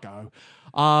while ago,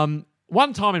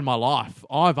 one time in my life,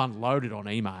 I've unloaded on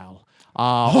email.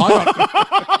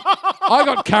 I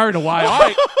got carried away.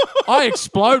 I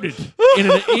exploded in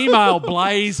an email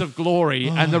blaze of glory,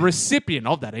 and the recipient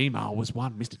of that email was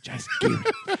one Mr. Jason Geary.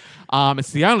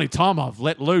 It's the only time I've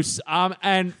let loose,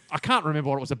 and I can't remember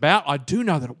what it was about. I do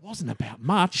know that it wasn't about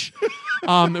much.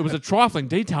 It was a trifling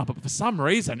detail, but for some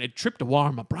reason it tripped a wire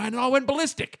in my brain, and I went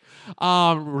ballistic.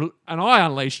 And I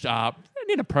unleashed an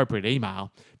inappropriate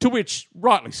email, to which,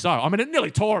 rightly so. I mean, it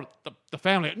nearly tore the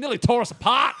family. It nearly tore us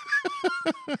apart.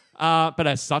 But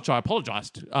as such, I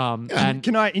apologised. And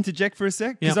can I interject for a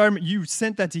sec? Because Yeah. you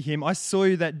sent that to him. I saw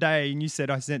you that day, and you said,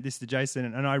 "I sent this to Jason,"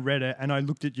 and I read it, and I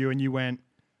looked at you, and you went,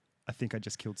 "I think I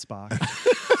just killed Spark."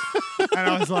 And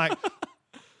I was like,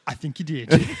 "I think you did."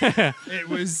 It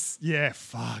was,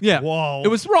 fuck. yeah, Whoa. it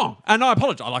was wrong, and I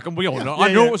apologise. Like we all know, I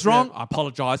Yeah, knew yeah, it was wrong. yeah. I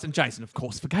apologised, and Jason, of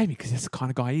course, forgave me because that's the kind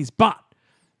of guy he is. But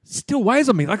still weighs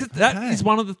on me. Like that is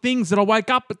one of the things that I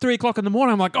wake up at 3:00 in the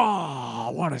morning. I'm like,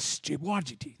 oh, what a stupid! Why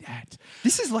did you do that?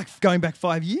 This is like going back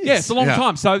 5 years. Yeah, it's a long Yeah.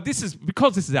 time. So this is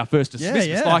because this is our first Dismissmas.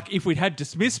 yeah. Like if we'd had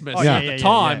Dismissmas Oh, yeah, at yeah, the yeah,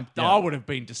 time, yeah. I would have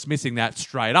been dismissing that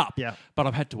straight up. Yeah. But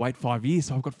I've had to wait 5 years,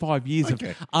 so I've got 5 years of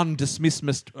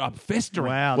undismissed festering.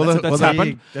 Wow, that's that's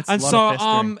happened. big. That's And a lot so, of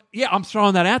festering. I'm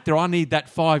throwing that out there. I need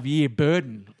that 5-year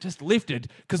burden just lifted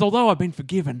because although I've been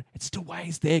forgiven, it still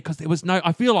weighs there because there was no.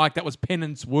 I feel like that was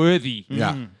penance worthy.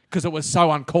 Yeah. Because it was so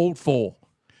uncalled for.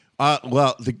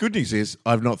 Well, the good news is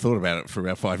I've not thought about it for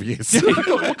about 5 years.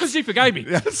 Because you forgave me.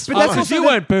 That's But fine. that's because you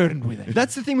weren't burdened with it.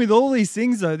 That's the thing with all these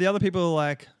things, though. The other people are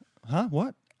like, "Huh?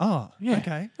 What? Oh, Yeah,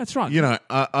 okay." that's right. You know,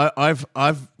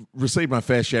 I've received my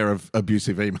fair share of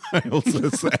abusive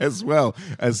emails as well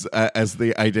as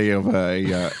the AD of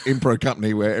a impro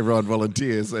company where everyone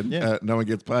volunteers and no one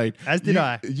gets paid. As did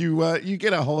I. You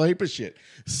get a whole heap of shit.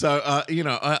 So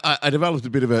I developed a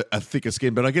bit of a thicker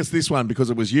skin, but I guess this one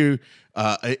because it was you,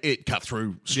 it cut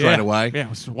through straight away. Yeah,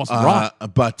 it wasn't right.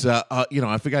 But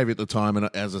I forgave you at the time, and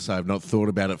as I say, I've not thought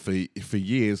about it for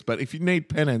years. But if you need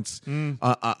penance,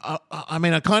 I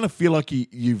mean, I kind of feel like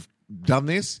you've done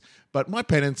this, but my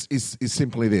penance is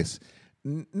simply this: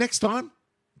 next time,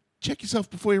 check yourself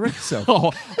before you wreck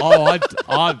yourself.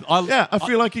 I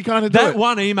feel like you kind of do That it.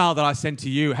 one email that I sent to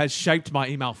you has shaped my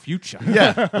email future.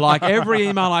 Yeah. Like every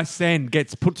email I send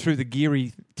gets put through the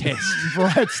Geary test.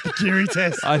 Right, it's the Curie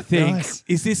test. I think, Nice.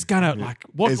 is this going to, like,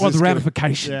 what Is are the this gonna-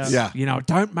 ramifications? Yeah. You know,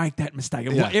 don't make that mistake.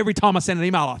 And Yeah. every time I send an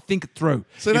email, I think it through.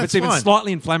 So if that's it's even fine.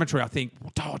 slightly inflammatory, I think,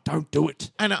 oh, don't do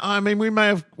it. And I mean, we may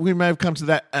have come to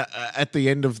that at the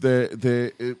end of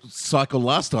the cycle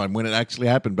last time when it actually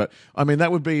happened. But I mean,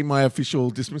 that would be my official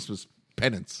dismissal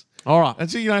penance. All right. And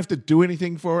so you don't have to do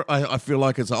anything for it. I feel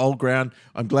like it's old ground.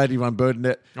 I'm glad you've unburdened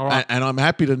it. All right. And I'm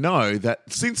happy to know that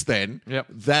since then, Yep.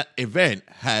 that event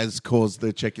has caused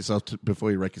the check yourself before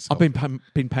you wreck yourself. I've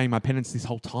been paying my penance this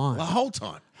whole time. the whole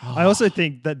time. I also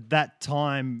think that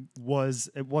time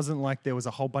it wasn't like there was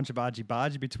a whole bunch of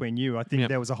argy-bargy between you. I think Yep.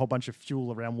 there was a whole bunch of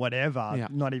fuel around whatever, Yeah.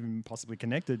 not even possibly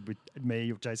connected with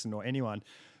me or Jason or anyone.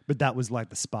 But that was like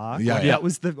the spark. Yeah, Like, yeah. That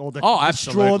was the straw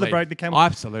absolutely. that broke the camel.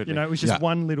 Absolutely. You know, it was just Yeah.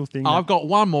 one little thing. I've got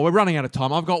one more. We're running out of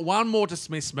time. I've got one more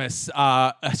dismissmas,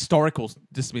 historical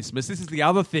dismissmas. This is the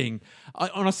other thing.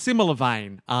 On a similar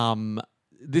vein,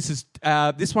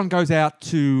 this one goes out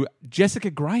to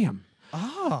Jessica Graham.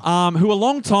 Who a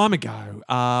long time ago,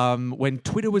 when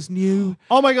Twitter was new,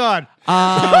 Oh my God.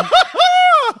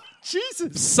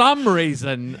 Jesus. some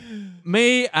reason,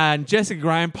 me and Jessica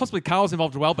Graham, possibly Carl was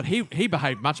involved as well, but he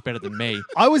behaved much better than me.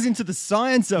 I was into the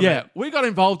science of Yeah, it. we got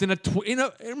involved in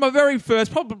my very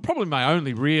first, probably my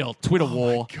only real Twitter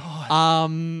war.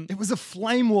 God. It was a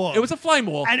flame war. It was a flame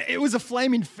war. And it was a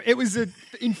flame. It was an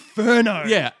inferno.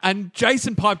 Yeah, and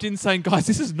Jason piped in saying, "Guys,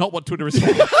 this is not what Twitter is for."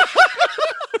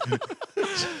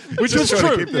 Which was trying to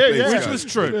true. keep the things Which going. was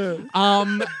true.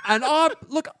 And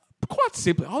look, quite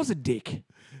simply, I was a dick.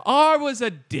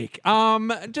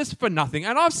 Just for nothing.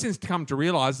 And I've since come to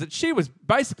realise that she was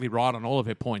basically right on all of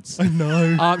her points. I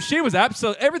know. She was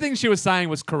everything she was saying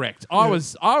was correct. I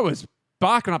was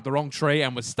barking up the wrong tree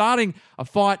and was starting a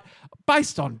fight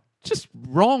based on just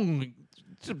wrong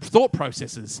thought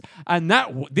processes, and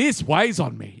this weighs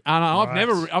on me. And I've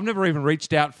never even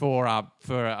reached out to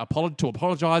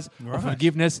apologise or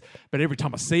forgiveness. But every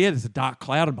time I see her, there's a dark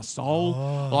cloud in my soul.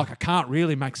 Like I can't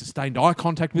really make sustained eye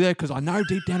contact with her because I know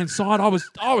deep down inside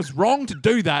I was wrong to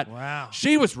do that. Wow.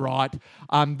 She was right.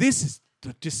 This is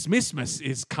the dismissmas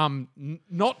is come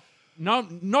not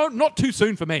too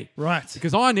soon for me. Right.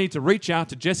 Because I need to reach out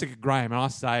to Jessica Graham and I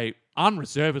say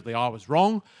unreservedly I was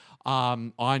wrong.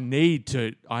 I need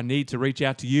to reach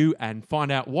out to you and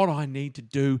find out what I need to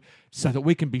do so that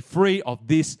we can be free of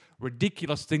this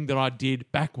ridiculous thing that I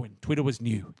did back when Twitter was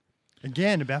new.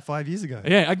 Again, about 5 years ago.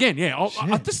 Yeah, again, yeah.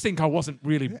 I just think I wasn't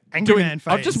really Angry man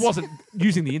phase. I just wasn't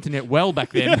using the internet well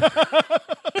back then.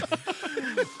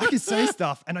 I can say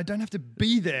stuff and I don't have to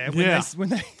be there when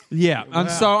they Yeah, Wow.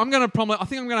 and so I'm going to I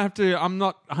think I'm going to have to. I'm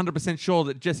not 100% sure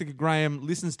that Jessica Graham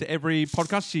listens to every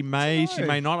podcast. She may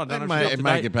not. I don't know. If she's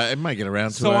up to date. It may get around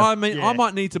to So her. I mean, Yeah. I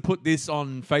might need to put this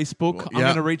on Facebook. I'm yeah.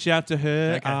 going to reach out to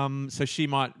her. Okay. So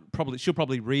she'll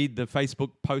probably read the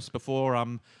Facebook post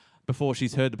before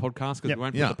she's heard the podcast because Yep. we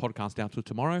won't Yeah. put the podcast out till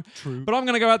tomorrow. True. But I'm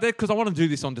going to go out there because I want to do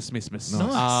this on Dismissmas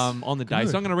on the day. Good.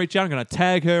 So I'm going to reach out. I'm going to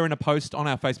tag her in a post on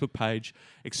our Facebook page,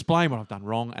 explain what I've done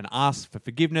wrong, and ask for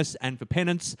forgiveness and for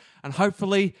penance, and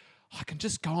hopefully I can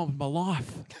just go on with my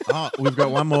life. We've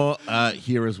got one more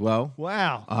here as well.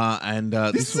 Wow. And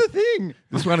this is a thing.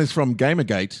 This one is from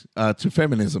Gamergate to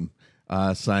Feminism,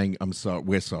 saying, "I'm sorry,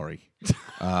 we're sorry."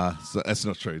 So that's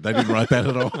not true. They didn't write that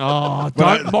at all. Oh,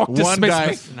 But don't mock one day,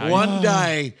 Dismissmas. No. one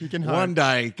day, can hope. one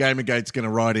day, Gamergate's going to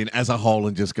write in as a whole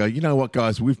and just go, you know what,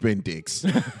 guys, we've been dicks.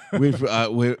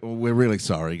 We're really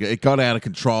sorry. It got out of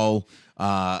control,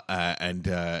 and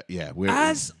we're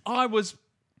As I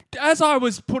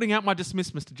was putting out my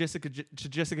dismissmas to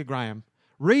Jessica Graham,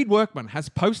 Reed Workman has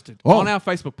posted on our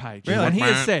Facebook page, and he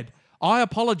has said, "I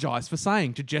apologise for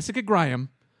saying to Jessica Graham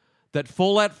that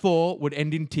Fallout 4 would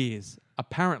end in tears."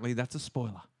 Apparently, that's a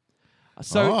spoiler.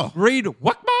 So Reed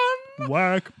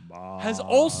Workman has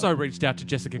also reached out to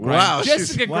Jessica Graham. Wow,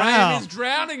 Jessica Graham wow. is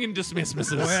drowning in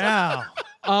dismissmas. Wow.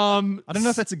 I don't know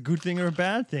if that's a good thing or a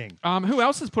bad thing. Who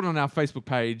else has put on our Facebook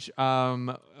page?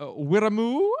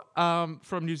 Wiramu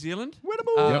from New Zealand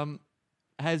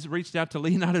has reached out to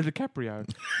Leonardo DiCaprio.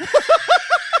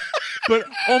 But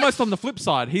almost on the flip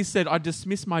side, he said, "I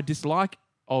dismiss my dislike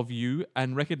of you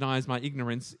and recognise my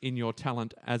ignorance in your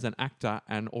talent as an actor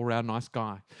and all-round nice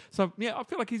guy." So, yeah, I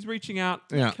feel like he's reaching out.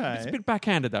 Yeah. Okay. It's a bit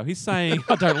backhanded, though. He's saying,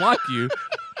 "I don't like you."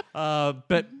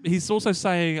 But he's also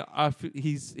saying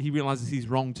he realises he's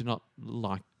wrong to not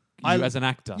like you as an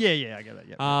actor. Yeah, I get that.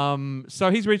 Yeah. So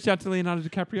he's reached out to Leonardo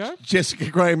DiCaprio. Jessica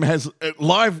Graham has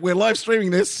we're live streaming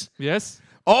this. Yes.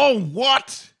 Oh,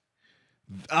 what?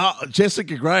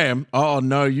 Jessica Graham. Oh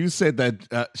no, you said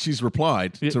that she's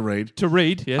replied to Reed. To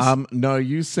Reed, yes. No,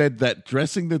 you said that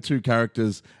dressing the two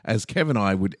characters as Kev and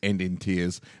I would end in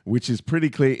tears, which is pretty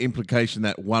clear implication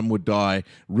that one would die,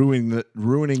 ruining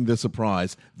the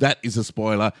surprise. That is a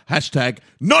spoiler. Hashtag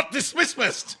not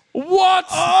Dismissmas. What?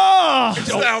 Oh,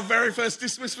 It's our very first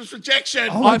Dismissmas rejection.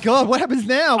 oh my God! What happens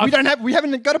now? We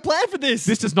haven't got a plan for this.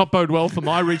 This does not bode well for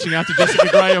my reaching out to Jessica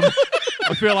Graham.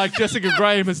 I feel like Jessica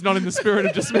Graham is not in the spirit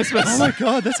of Dismissmas. Oh my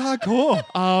God, that's hardcore.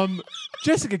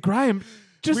 Jessica Graham,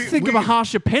 think of a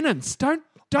harsher penance. Don't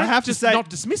I have just to say, not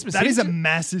dismiss me. that is a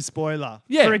massive spoiler.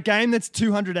 Yeah. For a game that's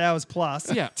 200 hours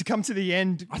plus, Yeah. to come to the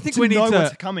end, I think to we need know to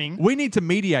what's coming. We need to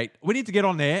mediate. We need to get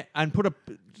on there and put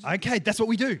Okay, that's what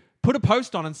we do. a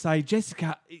post on and say,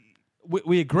 Jessica,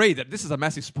 we agree that this is a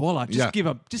massive spoiler. Just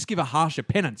give a harsher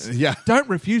penance. Yeah. Don't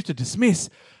refuse to dismiss.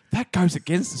 That goes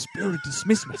against the spirit of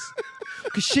Dismissmas.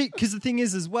 Because the thing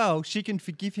is, as well, she can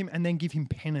forgive him and then give him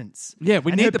penance. Yeah,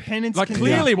 we and need her the penance. Like can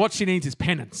clearly, what she needs is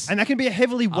penance. and that can be a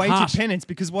heavily weighted harsh- penance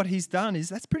because what he's done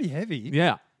that's pretty heavy.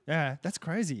 Yeah. Yeah, that's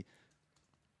crazy.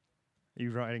 Are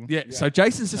you writing? Yeah. So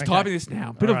Jason's just Okay. typing this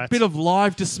now. All right. Bit of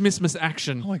live Dismissmas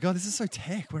action. Oh my God, this is so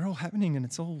tech. We're all happening and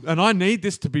it's all. And I need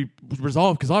this to be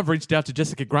resolved because I've reached out to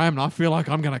Jessica Graham and I feel like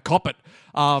I'm going to cop it.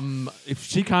 If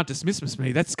she can't dismiss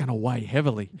me, that's going to weigh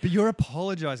heavily. But you're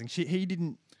apologizing. He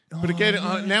didn't. But again,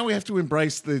 now we have to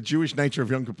embrace the Jewish nature of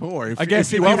Yom Kippur. I guess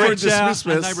if if you you offer a reach out and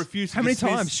Dismissmas, they refuse to How many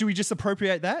dismiss, times? Should we just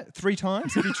appropriate that? 3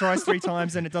 times? If he tries 3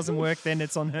 times and it doesn't work, then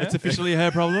it's on her. it's officially her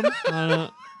problem.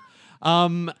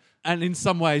 And in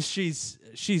some ways, she's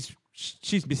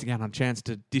missing out on a chance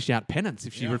to dish out penance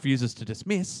if she refuses to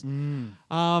dismiss.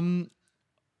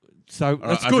 So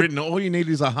that's I've good. written all you need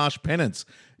is a harsh penance.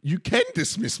 You can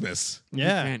Dismissmas.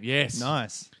 Yeah. Man, yes.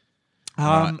 Nice.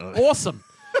 Awesome.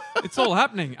 It's all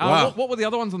happening. Wow. What were the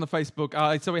other ones on the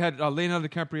Facebook? So we had Leonardo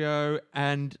DiCaprio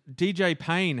and DJ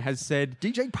Payne has said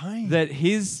DJ Payne. that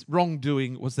his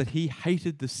wrongdoing was that he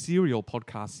hated the Serial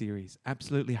podcast series.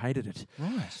 Absolutely hated it.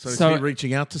 Right. So is So- he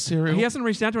reaching out to Serial? He hasn't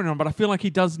reached out to anyone, but I feel like he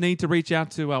does need to reach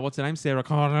out to what's her name, Sarah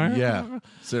Connor. Yeah,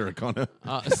 Sarah Connor.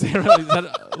 Sarah. Is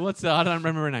that, I don't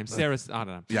remember her name. Sarah. I don't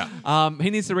know. Yeah. He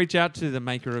needs to reach out to the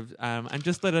maker of and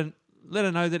just let her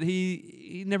know that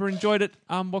he never enjoyed it.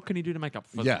 What can he do to make up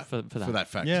for that? For that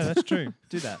fact. Yeah, that's true.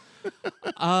 Do that.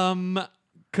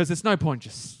 Because there's no point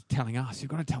just telling us.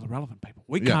 You've got to tell the relevant people.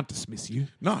 We Yeah. can't dismiss you.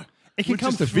 No. It can We're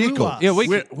come just a through vehicle. us. Yeah,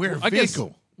 we're a I guess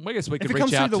vehicle. we If could it reach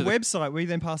comes out through to the website, we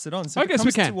then pass it on. So I if it guess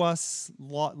we comes can. to us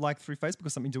like through Facebook or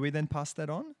something, do we then pass that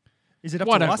on? Is it up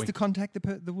Why to don't us we? to contact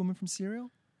the woman from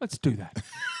Serial? Let's do that.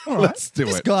 All right. Let's do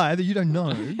this it. guy that you don't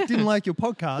know didn't like your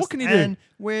podcast. What can you do? And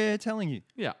we're telling you.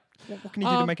 Yeah. What can you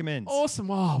do to make amends? Awesome.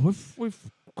 Wow, we've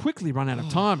quickly run out of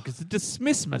time because the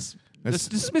Dismissmas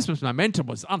momentum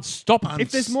was unstoppable.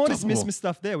 If there's more Unstoppable. Dismissmas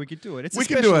stuff there, we could do it. It's We a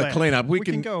can do special a app. cleanup. We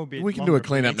can go a bit. We can longer do a if we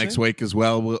cleanup need next to. week as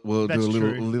well. We'll That's do a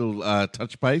true. little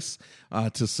touch base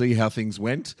to see how things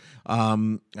went.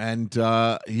 I've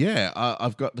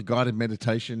got the guided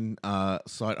meditation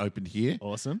site open here.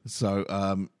 Awesome. So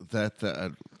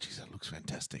geez, that looks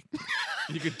fantastic.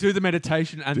 You could do the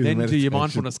meditation and Do the then do your meditation.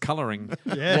 mindfulness colouring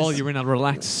Yes. while you're in a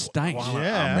relaxed state. Yeah. Oh,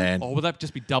 man. Or would that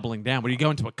just be doubling down? Would you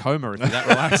go into a coma if you're that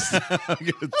relaxed? I'm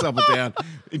going to double down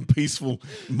in peaceful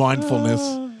mindfulness.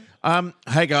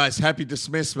 Hey guys, happy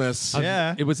Dismissmas.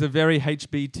 Yeah. It was a very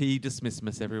HBT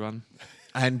Dismissmas, everyone.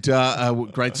 And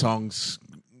great songs.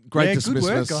 Great Yeah, Dismissmas. good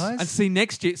work, guys. And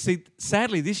next year,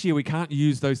 sadly this year we can't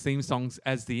use those theme songs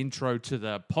as the intro to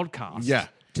the podcast. Yeah.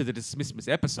 To the Dismissmas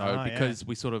episode Ah, because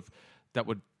we sort of that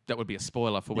would be a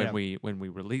spoiler for when Yeah.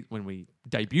 we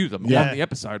debut them Yeah. on the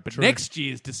episode. But next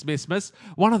year's Dismissmas,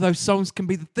 one of those songs can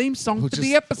be the theme song We'll for just-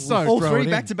 the episode. All throw three it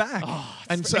back in. to back.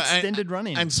 And so extended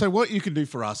running. And so what you can do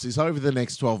for us is over the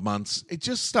next 12 months,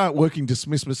 just start working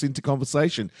Dismissmas into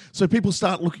conversation. So people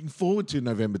start looking forward to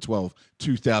November 12,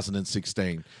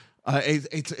 2016.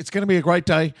 It's going to be a great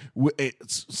day.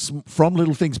 It's from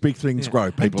little things, big things grow,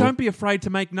 And people. don't be afraid to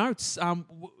make notes.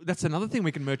 That's another thing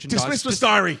we can merchandise. Dismissmas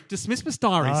diary. Dismissmas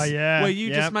diaries. Oh, yeah. Where you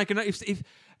Yep. just make a note. If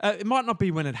it might not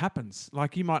be when it happens.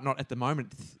 Like you might not at the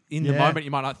moment. In the Yeah. moment,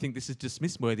 you might not think this is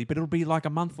dismiss worthy, but it'll be like a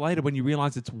month later when you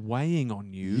realise it's weighing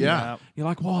on you. Yeah. You're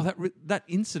like, wow, that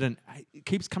incident it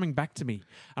keeps coming back to me,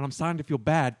 and I'm starting to feel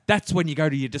bad. That's when you go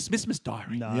to your Dismissmas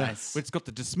diary. Nice. Where it's got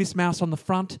the Dismiss mouse on the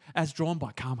front, as drawn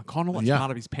by Carl McConnell. It's Yeah.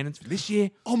 part of his penance for this year.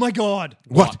 Oh my God.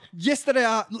 What?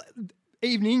 Yesterday,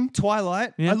 evening,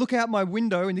 twilight, Yeah. I look out my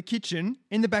window in the kitchen,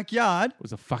 in the backyard, It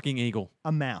was a fucking eagle.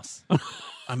 a mouse.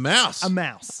 A mouse. A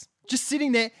mouse. just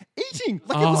sitting there eating.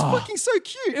 Like, it was fucking so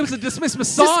cute. It was a Dismissmas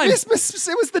sign. It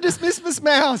was the Dismissmas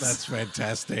mouse. That's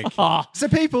fantastic. So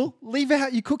people, leave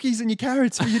out your cookies and your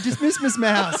carrots for your Dismissmas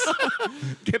mouse.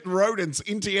 Get rodents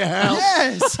into your house.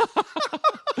 Yes.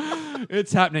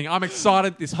 It's happening. I'm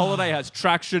excited. This holiday has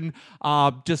traction.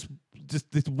 Just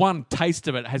this one taste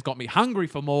of it has got me hungry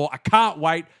for more. I can't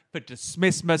wait for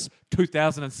Dismissmas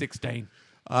 2016.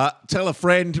 Tell a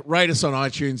friend, rate us on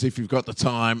iTunes if you've got the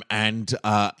time and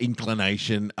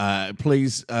inclination.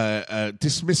 Please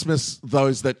dismiss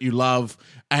those that you love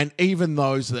and even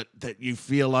those that you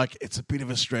feel like it's a bit of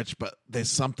a stretch, but there's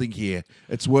something here.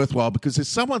 It's worthwhile because if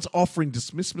someone's offering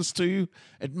Dismissmas to you,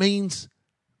 it means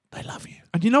they love you.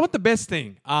 And you know what the best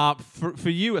thing, for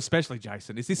you especially,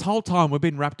 Jason, is this whole time we've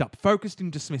been wrapped up, focused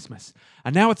in Dismissmas,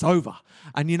 and now it's over.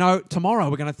 And, tomorrow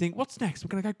we're going to think, what's next? We're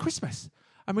going to go Christmas.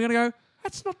 And we're going to go,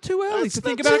 that's not too early to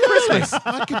think about Christmas.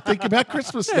 I can think about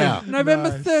Christmas now. November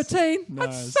 13.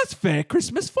 Nice. That's fair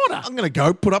Christmas fodder. I'm going to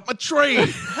go put up my tree.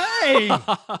 Hey.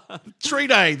 Tree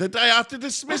day, the day after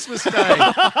Dismissmas Day.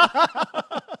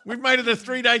 We've made it a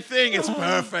 3-day thing. It's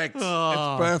perfect. It's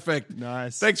perfect.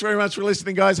 Nice. Thanks very much for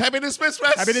listening, guys. Happy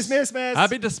Dismissmas. Happy Dismissmas.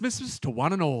 Happy Dismissmas to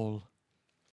one and all.